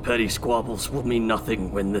 Your petty squabbles will mean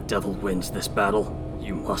nothing when the devil wins this battle.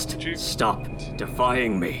 You must stop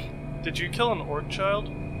defying me. Did you kill an orc child?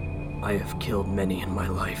 I have killed many in my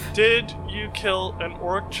life. Did you kill an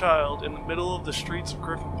orc child in the middle of the streets of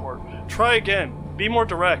Griffinport? Try again. Be more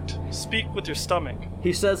direct. Speak with your stomach.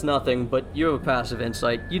 He says nothing, but you have a passive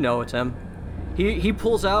insight. You know it's him. He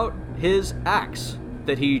pulls out his axe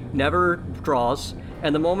that he never draws,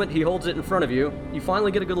 and the moment he holds it in front of you, you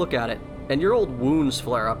finally get a good look at it, and your old wounds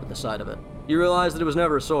flare up at the side of it. You realize that it was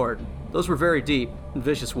never a sword. Those were very deep and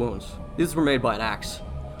vicious wounds. These were made by an axe.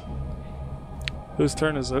 Whose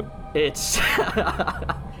turn is it? It's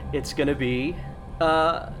gonna be,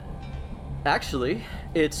 actually,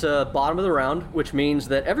 it's bottom of the round, which means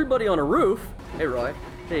that everybody on a roof, hey Roy,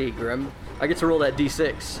 hey Grim, I get to roll that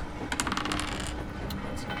D6.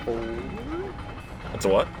 That's 4. That's a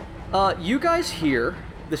what? You guys hear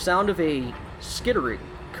the sound of a skittering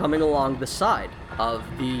coming along the side of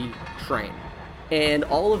the train. And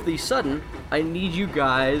all of the sudden, I need you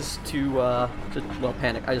guys to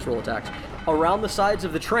panic. I just roll attacks. Around the sides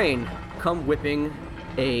of the train come whipping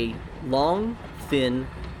a long, thin,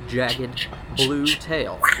 jagged blue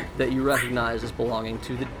tail that you recognize as belonging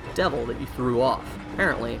to the devil that you threw off.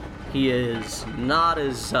 Apparently, he is not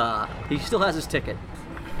as, he still has his ticket.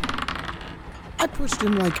 I pushed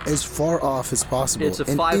him like as far off as possible It's a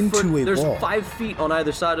and 5 into foot, a there's wall. 5 feet on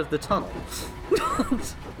either side of the tunnel.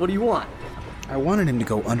 What do you want? I wanted him to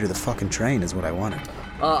go under the fucking train is what I wanted.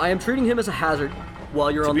 I am treating him as a hazard while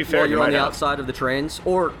you're on be fair, you the might have. outside of the trains,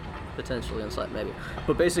 or potentially inside maybe.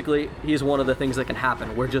 But basically, he's one of the things that can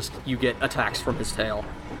happen where just you get attacks from his tail.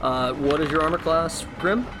 What is your armor class,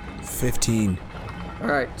 Grim? 15. All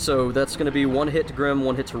right, so that's going to be 1 hit to Grim,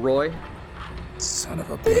 1 hit to Roy. Son of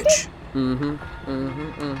a bitch.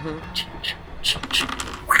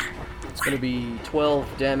 It's going to be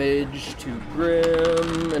 12 damage to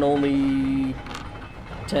Grim and only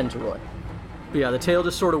 10 to Roy. But yeah, the tail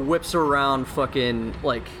just sort of whips around fucking,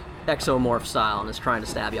 like, exomorph style and is trying to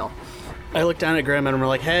stab y'all. I look down at Grim and we're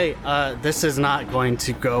like, hey, this is not going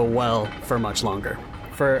to go well for much longer.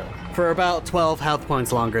 For about 12 health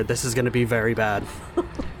points longer, this is going to be very bad.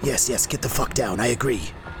 Yes, get the fuck down. I agree.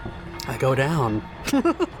 I go down.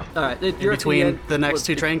 All right, you're Between the next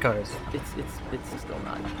 2 train cars. It's still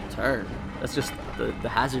not your turn. That's just the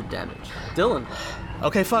hazard damage. Dylan.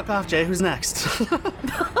 Okay, fuck off, Jay. Who's next?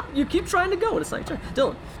 You keep trying to go, and it's not your turn.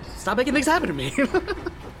 Dylan. Stop making things happen to me.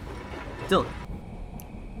 Dylan.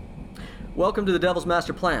 Welcome to the Devil's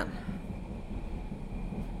Master Plan.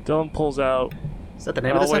 Dylan pulls out. Is that the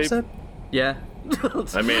name of this wait. episode? Yeah.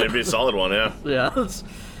 I mean, it'd be a solid one, yeah. Yeah.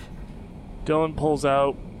 Dylan pulls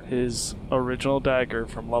out his original dagger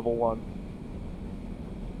from level 1.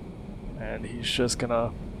 And he's just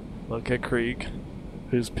gonna look at Krieg,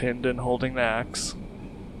 who's pinned and holding the axe.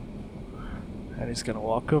 And he's gonna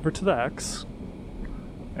walk over to the axe.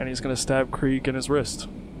 And he's gonna stab Krieg in his wrist.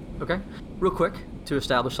 Okay. Real quick, to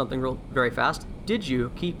establish something very fast, did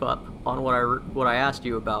you keep up on what I asked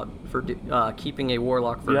you about for keeping a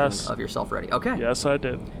warlock version of yourself ready? Okay. Yes, I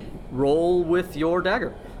did. Roll with your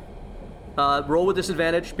dagger. Roll with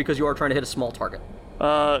disadvantage because you are trying to hit a small target.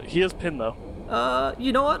 He is pinned though.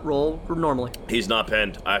 You know what? Roll normally. He's not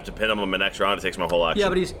pinned. I have to pin him on my next round. It takes my whole action. Yeah,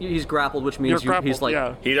 but he's grappled, which means You're grappled, he's like...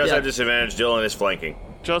 yeah. He does have disadvantage. Dylan is flanking.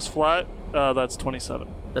 Just flat, that's 27.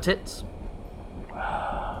 That hits.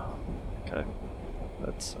 Okay.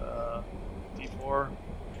 That's, D4.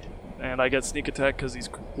 And I get sneak attack because he's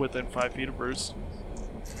within 5 feet of Bruce.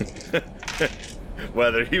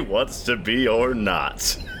 Whether he wants to be or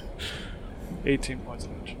not. 18 points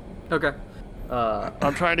of damage. Okay.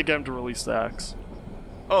 I'm trying to get him to release the axe.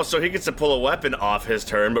 Oh, so he gets to pull a weapon off his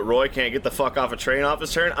turn, but Roy can't get the fuck off a train off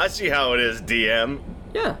his turn? I see how it is, DM.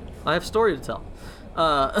 Yeah, I have a story to tell.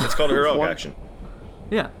 It's called a heroic action.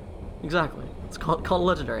 Yeah, exactly. It's called a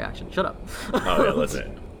legendary action. Shut up. Oh, yeah, that's it.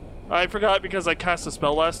 I forgot because I cast a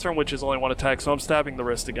spell last turn, which is only 1 attack, so I'm stabbing the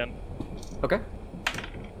wrist again. Okay.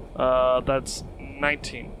 That's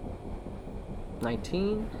 19.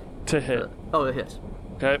 19. To hit. It hits.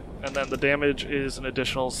 Okay, and then the damage is an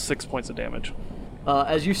additional 6 points of damage.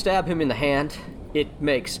 As you stab him in the hand, it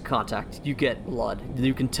makes contact. You get blood.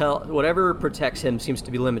 You can tell whatever protects him seems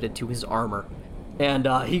to be limited to his armor. And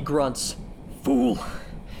he grunts. Fool.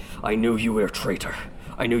 I knew you were a traitor.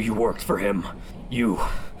 I knew you worked for him. You,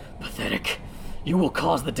 pathetic. You will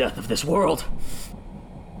cause the death of this world.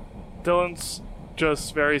 Dylan's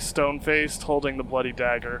just very stone-faced, holding the bloody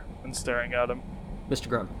dagger and staring at him. Mr.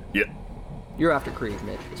 Grum. Yeah. You're after Krieg,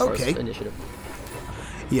 Mitch, as far as initiative.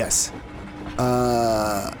 Yes.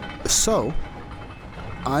 So,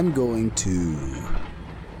 I'm going to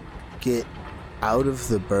get out of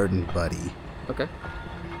the burden buddy. Okay.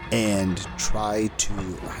 And try to,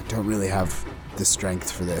 I don't really have the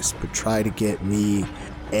strength for this, but try to get me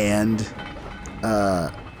and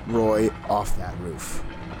Roy off that roof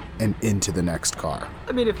and into the next car.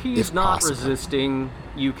 I mean, if he's not possible. resisting,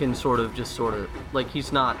 you can sort of like,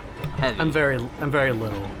 he's not heavy. I'm very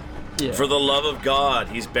little. Yeah. For the love of God,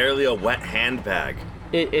 he's barely a wet handbag.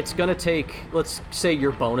 It's gonna take, let's say,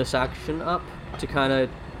 your bonus action up to kind of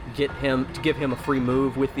give him a free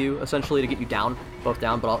move with you, essentially, to get you down, both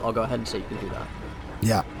down, but I'll go ahead and say you can do that.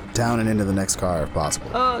 Yeah, down and into the next car if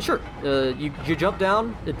possible. Sure. You jump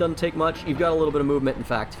down, it doesn't take much. You've got a little bit of movement, in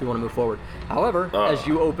fact, if you want to move forward. However, as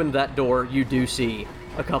you open that door, you do see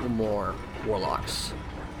a couple more warlocks.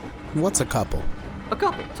 What's a couple? A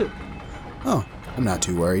couple, too. Oh, I'm not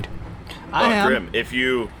too worried. Grim, if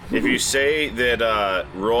you say that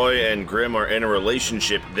Roy and Grim are in a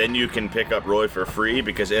relationship, then you can pick up Roy for free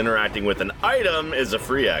because interacting with an item is a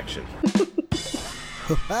free action.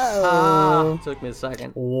 Took me a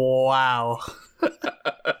second. Wow.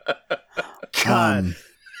 God.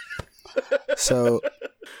 So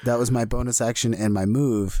that was my bonus action and my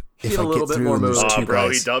move. If I a little get bit through more and there's move. two Bro,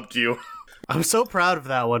 guys. he dumped you. I'm so proud of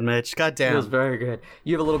that one, Mitch. God It damn. was very good.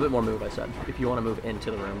 You have a little bit more move, I said, if you want to move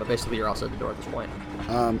into the room, but basically you're outside the door at this point.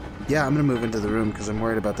 Yeah, I'm gonna move into the room because I'm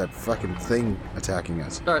worried about that fucking thing attacking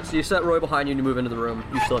us. Alright, so you set Roy behind you and you move into the room.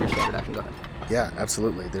 You still have your standard action, go ahead. Yeah,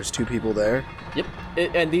 absolutely. There's two people there. Yep.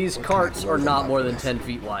 And these carts are not more than with? 10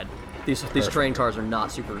 feet wide. These train cars are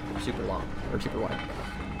not super long, or super wide.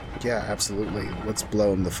 Yeah, absolutely. Let's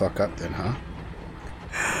blow them the fuck up then,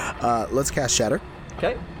 huh? Let's cast Shatter.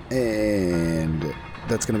 Okay. And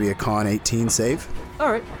that's going to be a Con 18 save.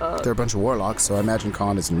 Alright. They're a bunch of warlocks, so I imagine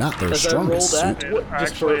Con is not their As I roll strongest that, suit. what,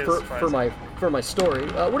 just Actually, it's for my story,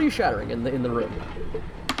 what are you shattering in the room?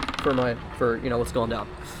 For what's going down?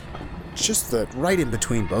 Just the right in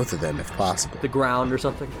between both of them, if possible. The ground or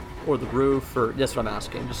something? Or the roof? Or that's what I'm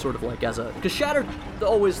asking. Just sort of like because Shattered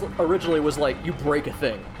always originally was like, you break a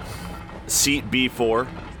thing. Seat B4.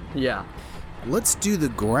 Yeah. Let's do the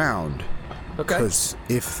ground. Okay. Because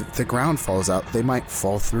if the ground falls out, they might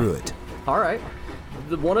fall through it. Alright.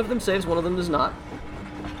 One of them saves, one of them does not.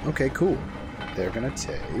 Okay, cool. They're going to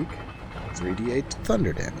take 3d8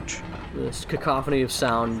 thunder damage. This cacophony of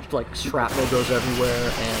sound, like shrapnel goes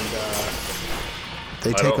everywhere, and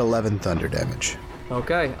They take 11 thunder damage.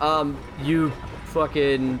 okay. You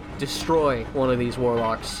fucking destroy one of these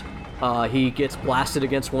warlocks. He gets blasted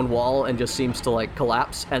against one wall and just seems to like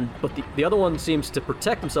collapse, but the other one seems to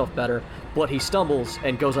protect himself better, but he stumbles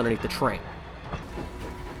and goes underneath the train.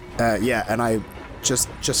 Yeah, and I just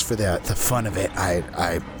for the fun of it,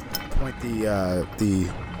 I point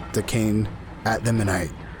the cane at them, and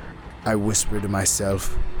I whisper to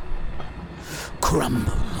myself,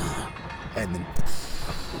 "Crumble," and then.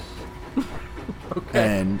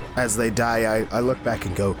 Okay. And as they die, I look back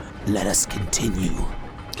and go, "Let us continue."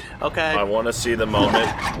 Okay. I want to see the moment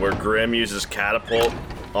where Grim uses catapult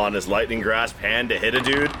on his lightning grasp hand to hit a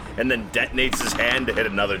dude, and then detonates his hand to hit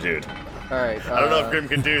another dude. All right. I don't know if Grim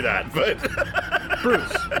can do that, but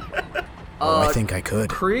Bruce. I think I could.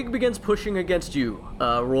 Krieg begins pushing against you.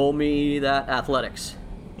 Roll me that athletics.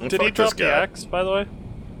 Did he drop the axe, by the way?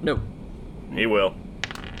 No. He will.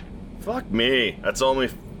 Fuck me. That's only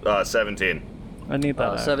 17. I need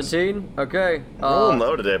that axe. 17. Okay. Rolling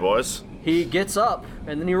low today, boys. He gets up,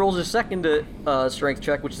 and then he rolls his second strength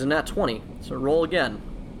check, which is a nat 20. So roll again.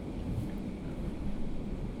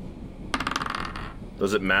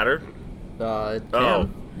 Does it matter? It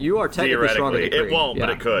can. You are technically stronger than Theoretically. Krieg. It won't, yeah.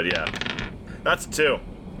 but it could, yeah. That's 2.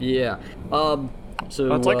 Yeah. So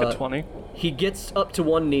That's like a 20. He gets up to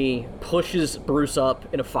one knee, pushes Bruce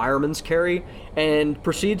up in a fireman's carry, and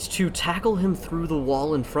proceeds to tackle him through the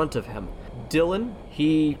wall in front of him. Dylan,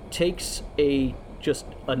 he takes he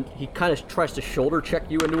kind of tries to shoulder check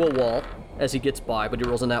you into a wall as he gets by, but he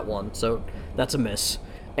rolls a nat 1, so that's a miss.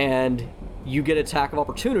 And you get attack of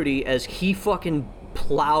opportunity as he fucking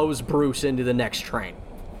plows Bruce into the next train.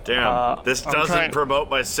 Damn, this doesn't promote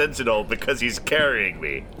my sentinel because he's carrying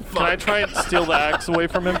me. Fuck. Can I try and steal the axe away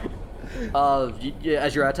from him?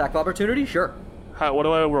 As your attack of opportunity, sure. What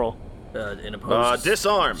do I roll? In opposed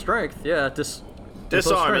disarm. Strength, yeah.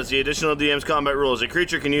 Disarm is the additional DM's combat rules. A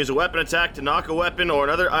creature can use a weapon attack to knock a weapon or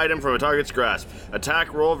another item from a target's grasp.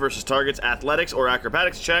 Attack roll versus target's athletics or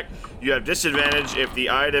acrobatics check. You have disadvantage if the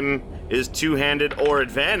item is two-handed, or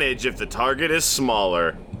advantage if the target is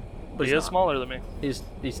smaller. But he is smaller than me.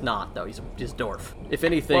 He's not, though. He's a dwarf. If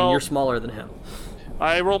anything, you're smaller than him.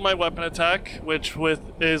 I rolled my weapon attack, which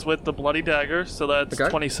is with the bloody dagger, so that's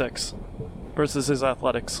 26 versus his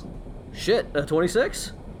athletics. Shit,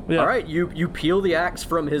 26? Yeah. All right, you peel the axe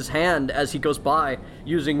from his hand as he goes by,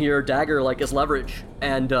 using your dagger like as leverage,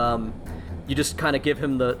 and you just kind of give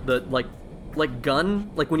him the like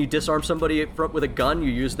gun, like when you disarm somebody with a gun, you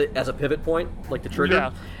use it as a pivot point, like the trigger.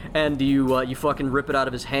 Yeah. And you fucking rip it out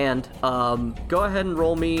of his hand. Go ahead and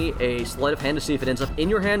roll me a sleight of hand to see if it ends up in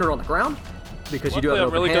your hand or on the ground, because you do have an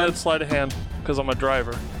open I'm really hand. good at sleight of hand because I'm a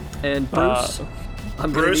driver. And Bruce,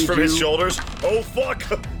 I'm gonna Bruce need from you... his shoulders. Oh fuck!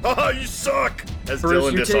 Oh, you suck! As Bruce,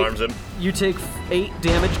 Dylan disarms him. You take 8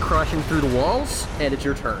 damage crushing through the walls, and it's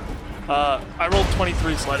your turn. I rolled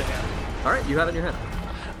 23 sleight of hand. All right, you have it in your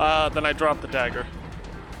hand. Then I drop the dagger.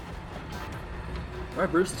 All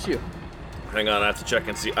right, Bruce, it's you. Hang on, I have to check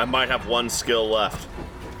and see. I might have one skill left.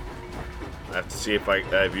 I have to see if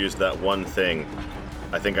I've used that one thing.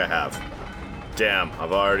 I think I have. Damn,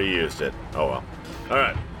 I've already used it. Oh well. All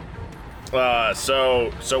right.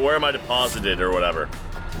 So where am I deposited or whatever?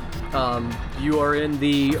 You are in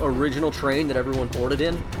the original train that everyone boarded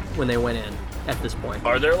in when they went in. At this point,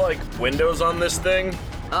 Are there like windows on this thing?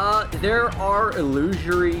 there are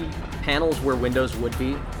illusory panels where windows would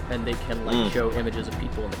be, and they can like show images of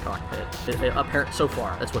people in the cockpit. Apparent so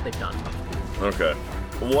far, that's what they've done. Okay.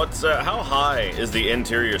 What's how high is the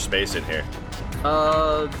interior space in here?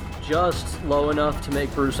 Just low enough to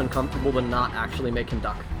make Bruce uncomfortable, but not actually make him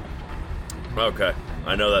duck. Okay,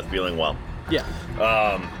 I know that feeling well. Yeah.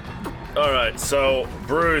 All right, so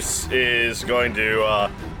Bruce is going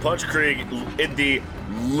to punch Krieg in the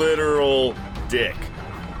literal dick.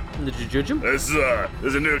 In the jujujum? This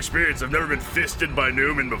is a new experience. I've never been fisted by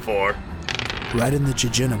Newman before. Right in the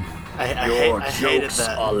jejunum. I hated Jokes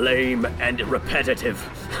that. are lame and repetitive.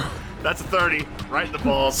 That's a 30, right in the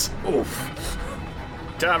balls. Oof.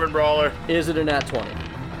 Tavern brawler. Is it a nat 20?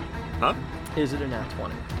 Huh? Is it a nat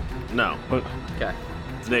 20? No, Okay.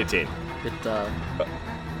 it's an 18. It,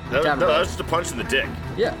 No, Tavern no, brawler. that's just a punch in the dick.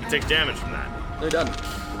 yeah. He takes damage from that. No, he doesn't.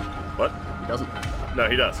 What? He doesn't. No,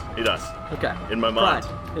 he does. He does. Okay. In my mind.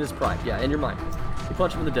 Pride. In his pride, yeah, in your mind. You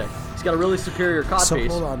punch him in the dick. He's got a really superior cod So,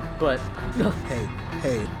 piece. hold on. But,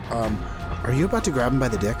 Hey, are you about to grab him by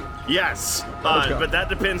the dick? Yes, Let's go. but that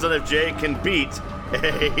depends on if Jay can beat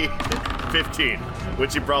a 15,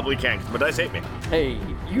 which he probably can't. But dice hate me. hey,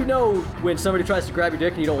 you know when somebody tries to grab your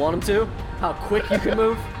dick and you don't want them to? How quick you can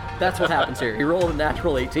move? That's what happens here. He rolled a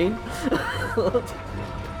natural 18.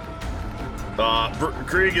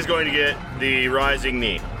 Krieg is going to get the rising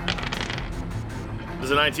knee.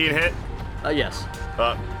 Does a 19 hit? Yes.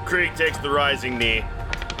 Krieg takes the rising knee.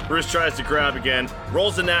 Bruce tries to grab again.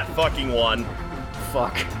 Rolls a nat fucking 1.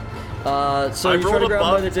 Fuck. So I you try rolled to grab him by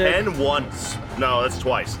above the dick. 10 once. No, that's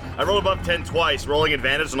twice. I rolled above 10 twice, rolling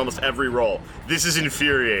advantage on almost every roll. This is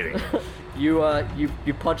infuriating.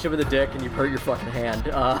 You punch him in the dick and you hurt your fucking hand.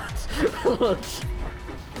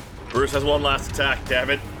 Bruce has one last attack, damn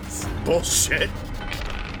it. Bullshit.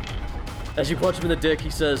 As you punch him in the dick, he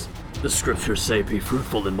says, The scriptures say, be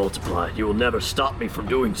fruitful and multiply. You will never stop me from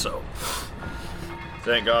doing so.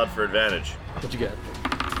 Thank God for advantage. what'd you get?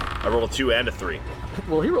 I rolled a 2 and a 3.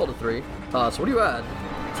 Well, he rolled a 3. So what do you add?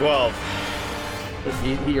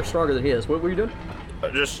 12. You're stronger than he is. What were you doing?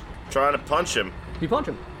 Just trying to punch him. You punch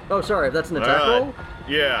him. Oh, sorry, if that's an attack roll,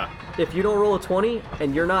 Yeah. if you don't roll a 20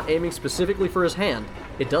 and you're not aiming specifically for his hand,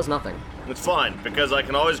 it does nothing. It's fine, because I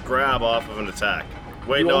can always grab off of an attack.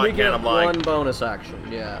 Wait, You no, only I get can't. I'm lying. one bonus action,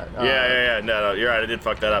 yeah. Yeah. No, you're right. I did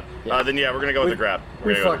fuck that up. Yeah. Then yeah, we're gonna go with the grab. We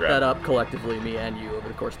We're gonna go with fucked the that grab. up collectively, me and you, over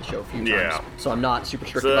the course of the show a few Yeah. times. So I'm not super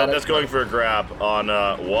strict So about that's it. going for a grab on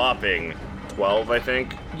whopping 12, I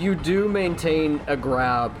think. You do maintain a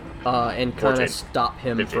grab and kind 14. of stop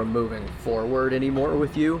him 15. from moving forward anymore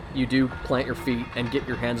with you. You do plant your feet and get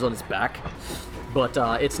your hands on his back. But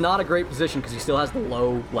it's not a great position because he still has the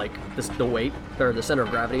low, like, the weight, or the center of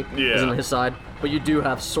gravity is Yeah. on his side. But you do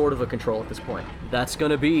have sort of a control at this point. That's going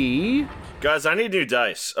to be... Guys, I need new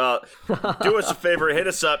dice. Do us a favor, hit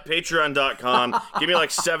us up, patreon.com, give me like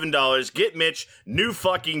 $7, get Mitch new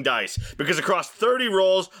fucking dice. Because across 30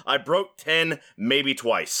 rolls, I broke 10 maybe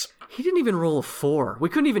twice. He didn't even roll a 4. We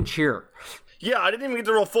couldn't even cheer. Yeah, I didn't even get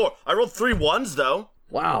to roll 4. I rolled 3 1s, though.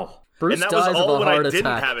 Wow. Bruce And that dies was all of a when I heart didn't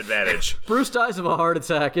attack. have advantage. Bruce dies of a heart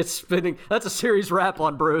attack. It's spinning. That's a serious rap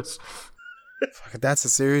on Bruce. That's a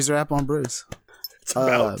series wrap on Bruce. It's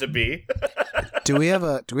about to be. Do we have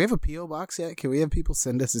a PO box yet? Can we have people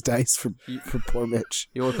send us dice for poor Mitch?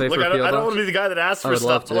 You want to pay Look, for a I PO don't box? want to be the guy that asks I for would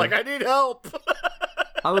love stuff. to. I'm like, I need help.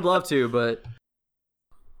 I would love to, but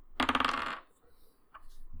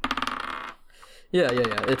yeah.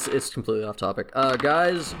 It's completely off topic.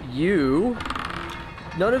 Guys,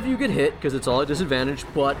 none of you get hit because it's all at disadvantage.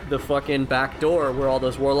 But the fucking back door where all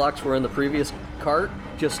those warlocks were in the previous cart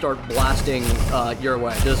just start blasting your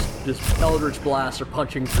way. Just eldritch blasts are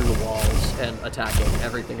punching through the walls and attacking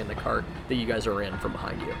everything in the cart that you guys are in from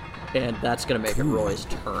behind you. And that's gonna make it Roy's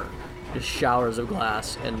turn. Just showers of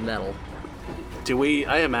glass and metal.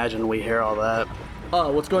 I imagine we hear all that.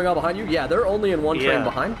 What's going on behind you? Yeah, they're only in one train Yeah.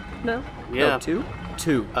 behind now. Yeah. No, two.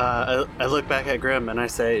 Two. I look back at Grim and I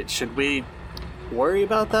say, should we worry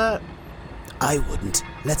about that? I wouldn't.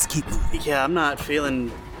 Let's keep moving. Yeah, I'm not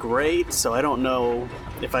feeling great, so I don't know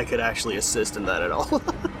if I could actually assist in that at all.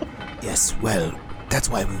 Yes, well, that's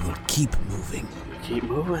why we will keep moving. Keep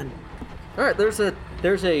moving. All right, there's a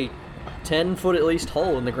 10-foot at least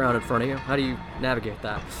hole in the ground in front of you. How do you navigate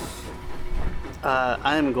that?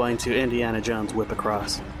 I am going to Indiana Jones whip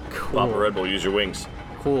across. Papa Red Bull, use your wings.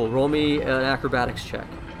 Cool. Roll me an acrobatics check.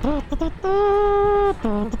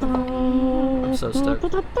 I'm so stoked.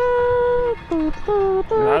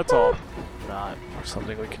 That's all not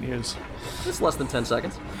something we can use. It's less than 10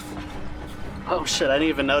 seconds. Oh shit, I didn't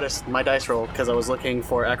even notice my dice roll because I was looking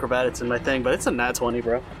for acrobatics in my thing, but it's a nat 20,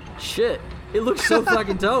 bro. Shit. It looks so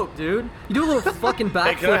fucking dope, dude. You do a little fucking can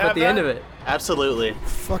I backflip have at the end that? of it. Absolutely.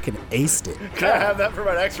 Fucking aced it. Can I have that for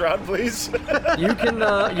my next round, please? You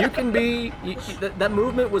can be that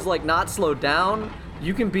movement was like not slowed down.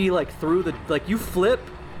 You can be like through the you flip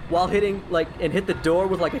while hitting and hit the door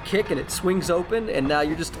with like a kick and it swings open and now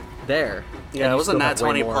you're just there. Yeah, And it you was a still nat have way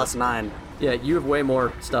 20 more. plus 9. Yeah, you have way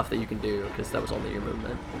more stuff that you can do because that was only your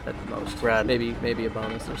movement at the most. Rad. Maybe a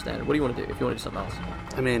bonus or standard. What do you want to do? If you want to do something else.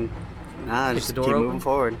 I mean, just the door keep open? moving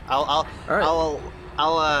forward. I'll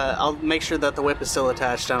make sure that the whip is still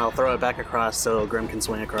attached and I'll throw it back across so Grim can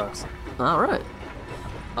swing across. All right.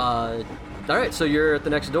 All right. So you're at the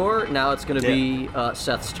next door. Now it's going to be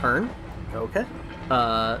Seth's turn. Okay.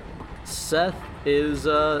 Seth is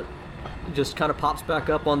just kind of pops back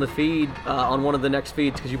up on the feed on one of the next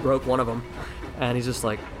feeds because you broke one of them, and he's just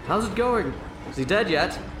like, "How's it going? Is he dead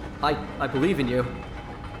yet? I believe in you,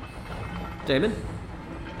 Damon.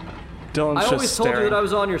 Dylan's I just always told you staring. that I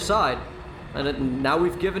was on your side, and now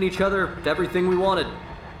we've given each other everything we wanted.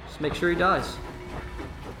 Just make sure he dies."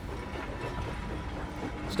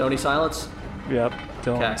 Stony silence. Yep,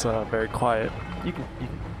 Dylan's very quiet. You can.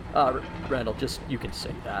 Randall, you can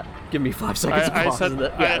say that. Give me 5 seconds of I pause. said, and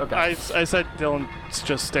then- yeah, okay. I said Dylan's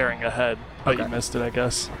just staring ahead, but you Okay. missed it, I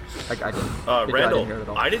guess. I didn't. Randall, hear it at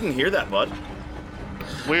all. I didn't hear that, bud.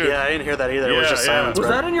 Weird. Yeah, I didn't hear that either. It was Yeah, just yeah. silence. Was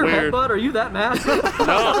bro. that in your head, Weird. bud? Are you that mad?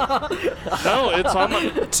 No, it's on my...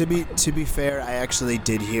 To be fair, I actually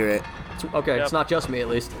did hear it. Okay, Yep. it's not just me at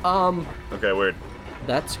least. Okay, weird.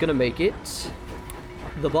 That's gonna make it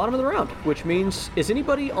the bottom of the round, which means, is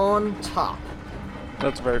anybody on top?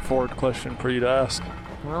 That's a very forward question for you to ask.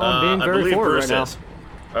 Well, I'm being I very believe forward Bruce right now. is.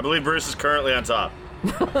 I believe Bruce is currently on top.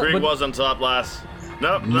 Krieg was on top last.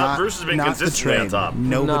 No, Bruce has been not the consistently train. on top.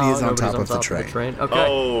 Nobody is on nobody's top of the train. Okay.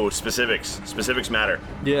 Oh, specifics. Specifics matter.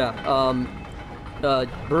 Yeah.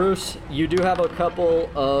 Bruce, you do have a couple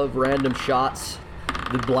of random shots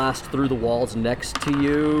that blast through the walls next to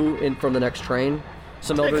you from the next train.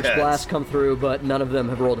 Some Eldritch Dickheads. blasts come through, but none of them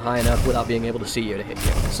have rolled high enough without being able to see you to hit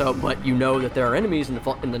you. So, but you know that there are enemies in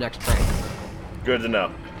the next train. Good to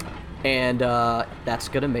know. And that's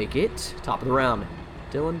gonna make it top of the round.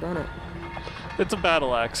 Dylan Bennett. It's a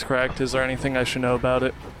battle axe, correct? Is there anything I should know about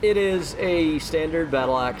it? It is a standard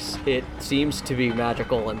battle axe. It seems to be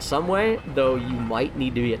magical in some way, though you might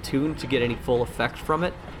need to be attuned to get any full effect from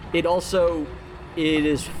it. It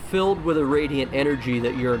is filled with a radiant energy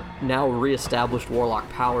that your now reestablished warlock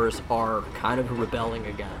powers are kind of rebelling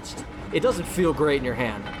against. It doesn't feel great in your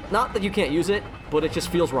hand. Not that you can't use it, but it just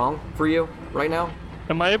feels wrong for you right now.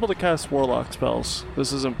 Am I able to cast warlock spells?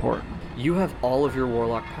 This is important. You have all of your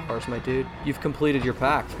warlock powers, my dude. You've completed your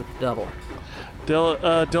pact with the devil.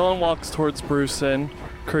 Dylan walks towards Bruce and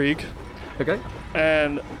Krieg, Okay?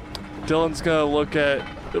 and Dylan's gonna look at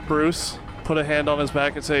Bruce, put a hand on his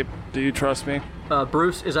back, and say, "Do you trust me?"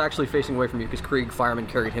 Bruce is actually facing away from you because Krieg, fireman,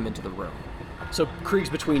 carried him into the room. So Krieg's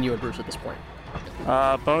between you and Bruce at this point.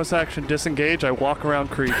 Bonus action, disengage. I walk around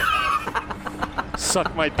Krieg.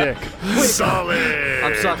 Suck my dick. Solid.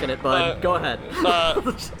 I'm sucking it, bud. Go ahead.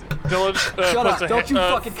 Dylan, Shut up. puts a Don't you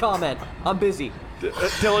ha- fucking comment. I'm busy.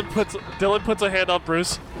 Dylan puts a hand on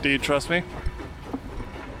Bruce. Do you trust me?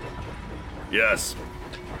 Yes.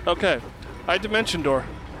 Okay. I dimension door.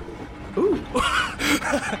 Ooh.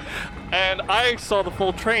 And I saw the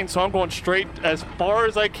full train, so I'm going straight as far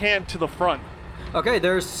as I can to the front. Okay,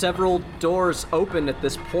 there's several doors open at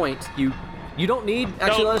this point. You don't need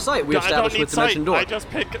actual line of sight. We I don't established need with Dimension sight. Door. I just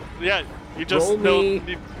pick. Yeah, you just Roll know.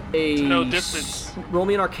 me to know distance. Roll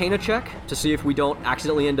me an Arcana check to see if we don't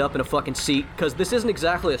accidentally end up in a fucking seat, because this isn't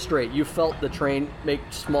exactly a straight. You felt the train make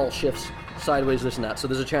small shifts sideways, this and that, so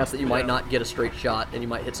there's a chance that you might not get a straight shot and you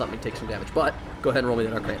might hit something and take some damage. But go ahead and roll me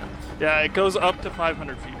that Arcana. Yeah, it goes up to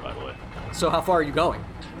 500 feet, by the way. So how far are you going?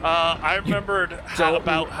 I remembered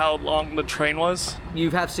about how long the train was. You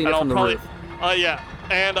have seen And it from the probably, roof. yeah,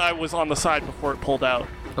 and I was on the side before it pulled out.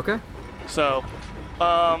 Okay. So,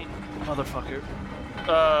 motherfucker.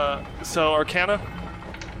 So Arcana.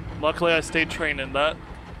 Luckily, I stayed trained in that,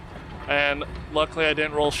 and luckily I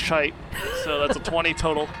didn't roll shite. So that's a 20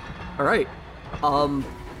 total. All right.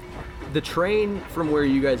 The train from where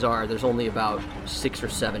you guys are, there's only about 6 or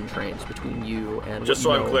 7 trains between you and. Just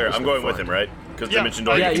so I'm clear, I'm going with him, right? Because Yeah. Dimension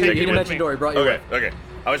Door. Yeah, you you can take can it with Dimension me. Door, he brought you Okay, with. okay.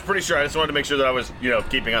 I was pretty sure. I just wanted to make sure that I was,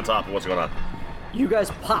 keeping on top of what's going on. You guys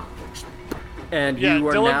pop, and Yeah, you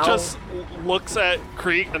are Dylan now. just looks at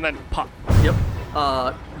Krieg and then pop. Yep.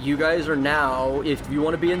 You guys are now. If you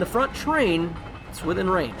want to be in the front train, it's within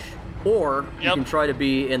range, or you Yep. can try to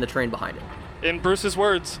be in the train behind it. In Bruce's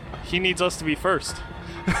words, he needs us to be first.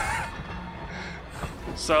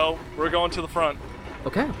 So we're going to the front.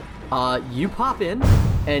 Okay. You pop in,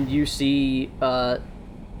 and you see,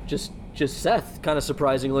 just Seth, kind of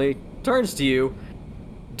surprisingly, turns to you,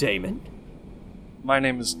 Damon. My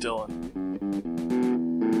name is Dylan.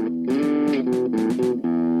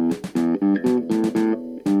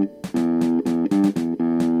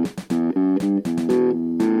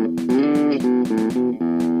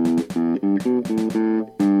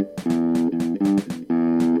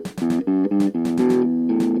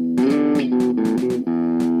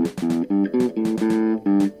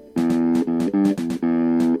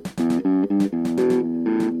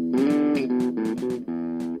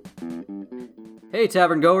 Hey,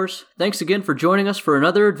 tavern goers! Thanks again for joining us for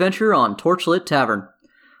another adventure on Torchlit Tavern.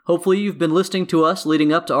 Hopefully you've been listening to us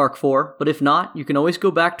leading up to Arc 4, but if not, you can always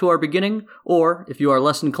go back to our beginning, or, if you are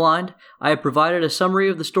less inclined, I have provided a summary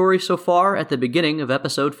of the story so far at the beginning of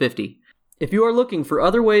episode 50. If you are looking for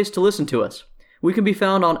other ways to listen to us, we can be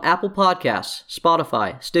found on Apple Podcasts,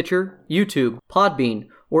 Spotify, Stitcher, YouTube, Podbean,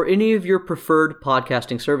 or any of your preferred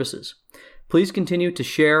podcasting services. Please continue to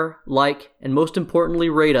share, like, and most importantly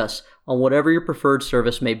rate us on whatever your preferred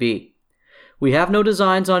service may be. We have no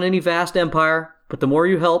designs on any vast empire, but the more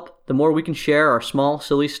you help, the more we can share our small,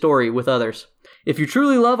 silly story with others. If you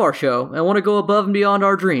truly love our show and want to go above and beyond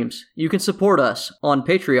our dreams, you can support us on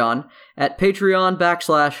Patreon at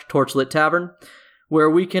Patreon.com/Torchlit Tavern, where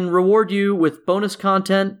we can reward you with bonus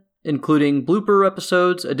content, including blooper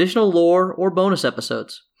episodes, additional lore, or bonus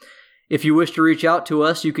episodes. If you wish to reach out to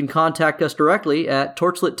us, you can contact us directly at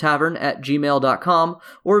torchlittavern@gmail.com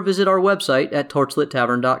or visit our website at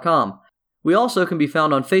torchlittavern.com. We also can be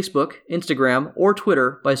found on Facebook, Instagram, or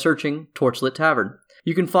Twitter by searching Torchlit Tavern.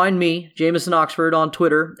 You can find me, Jameson Oxford, on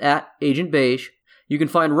Twitter at Agent Beige. You can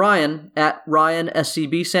find Ryan at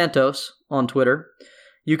RyanSCB Santos on Twitter.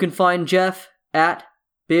 You can find Jeff at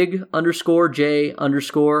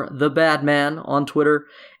Big_J_the_Badman on Twitter,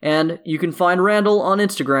 and you can find Randall on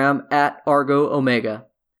Instagram at Argo Omega.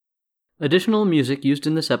 Additional music used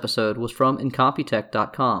in this episode was from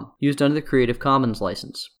Incompetech.com, used under the Creative Commons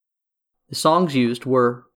license. The songs used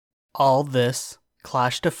were All This,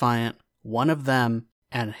 Clash Defiant, One of Them,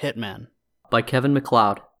 and Hitman by Kevin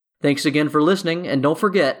MacLeod. Thanks again for listening, and don't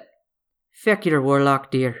forget, feck your warlock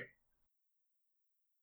dear.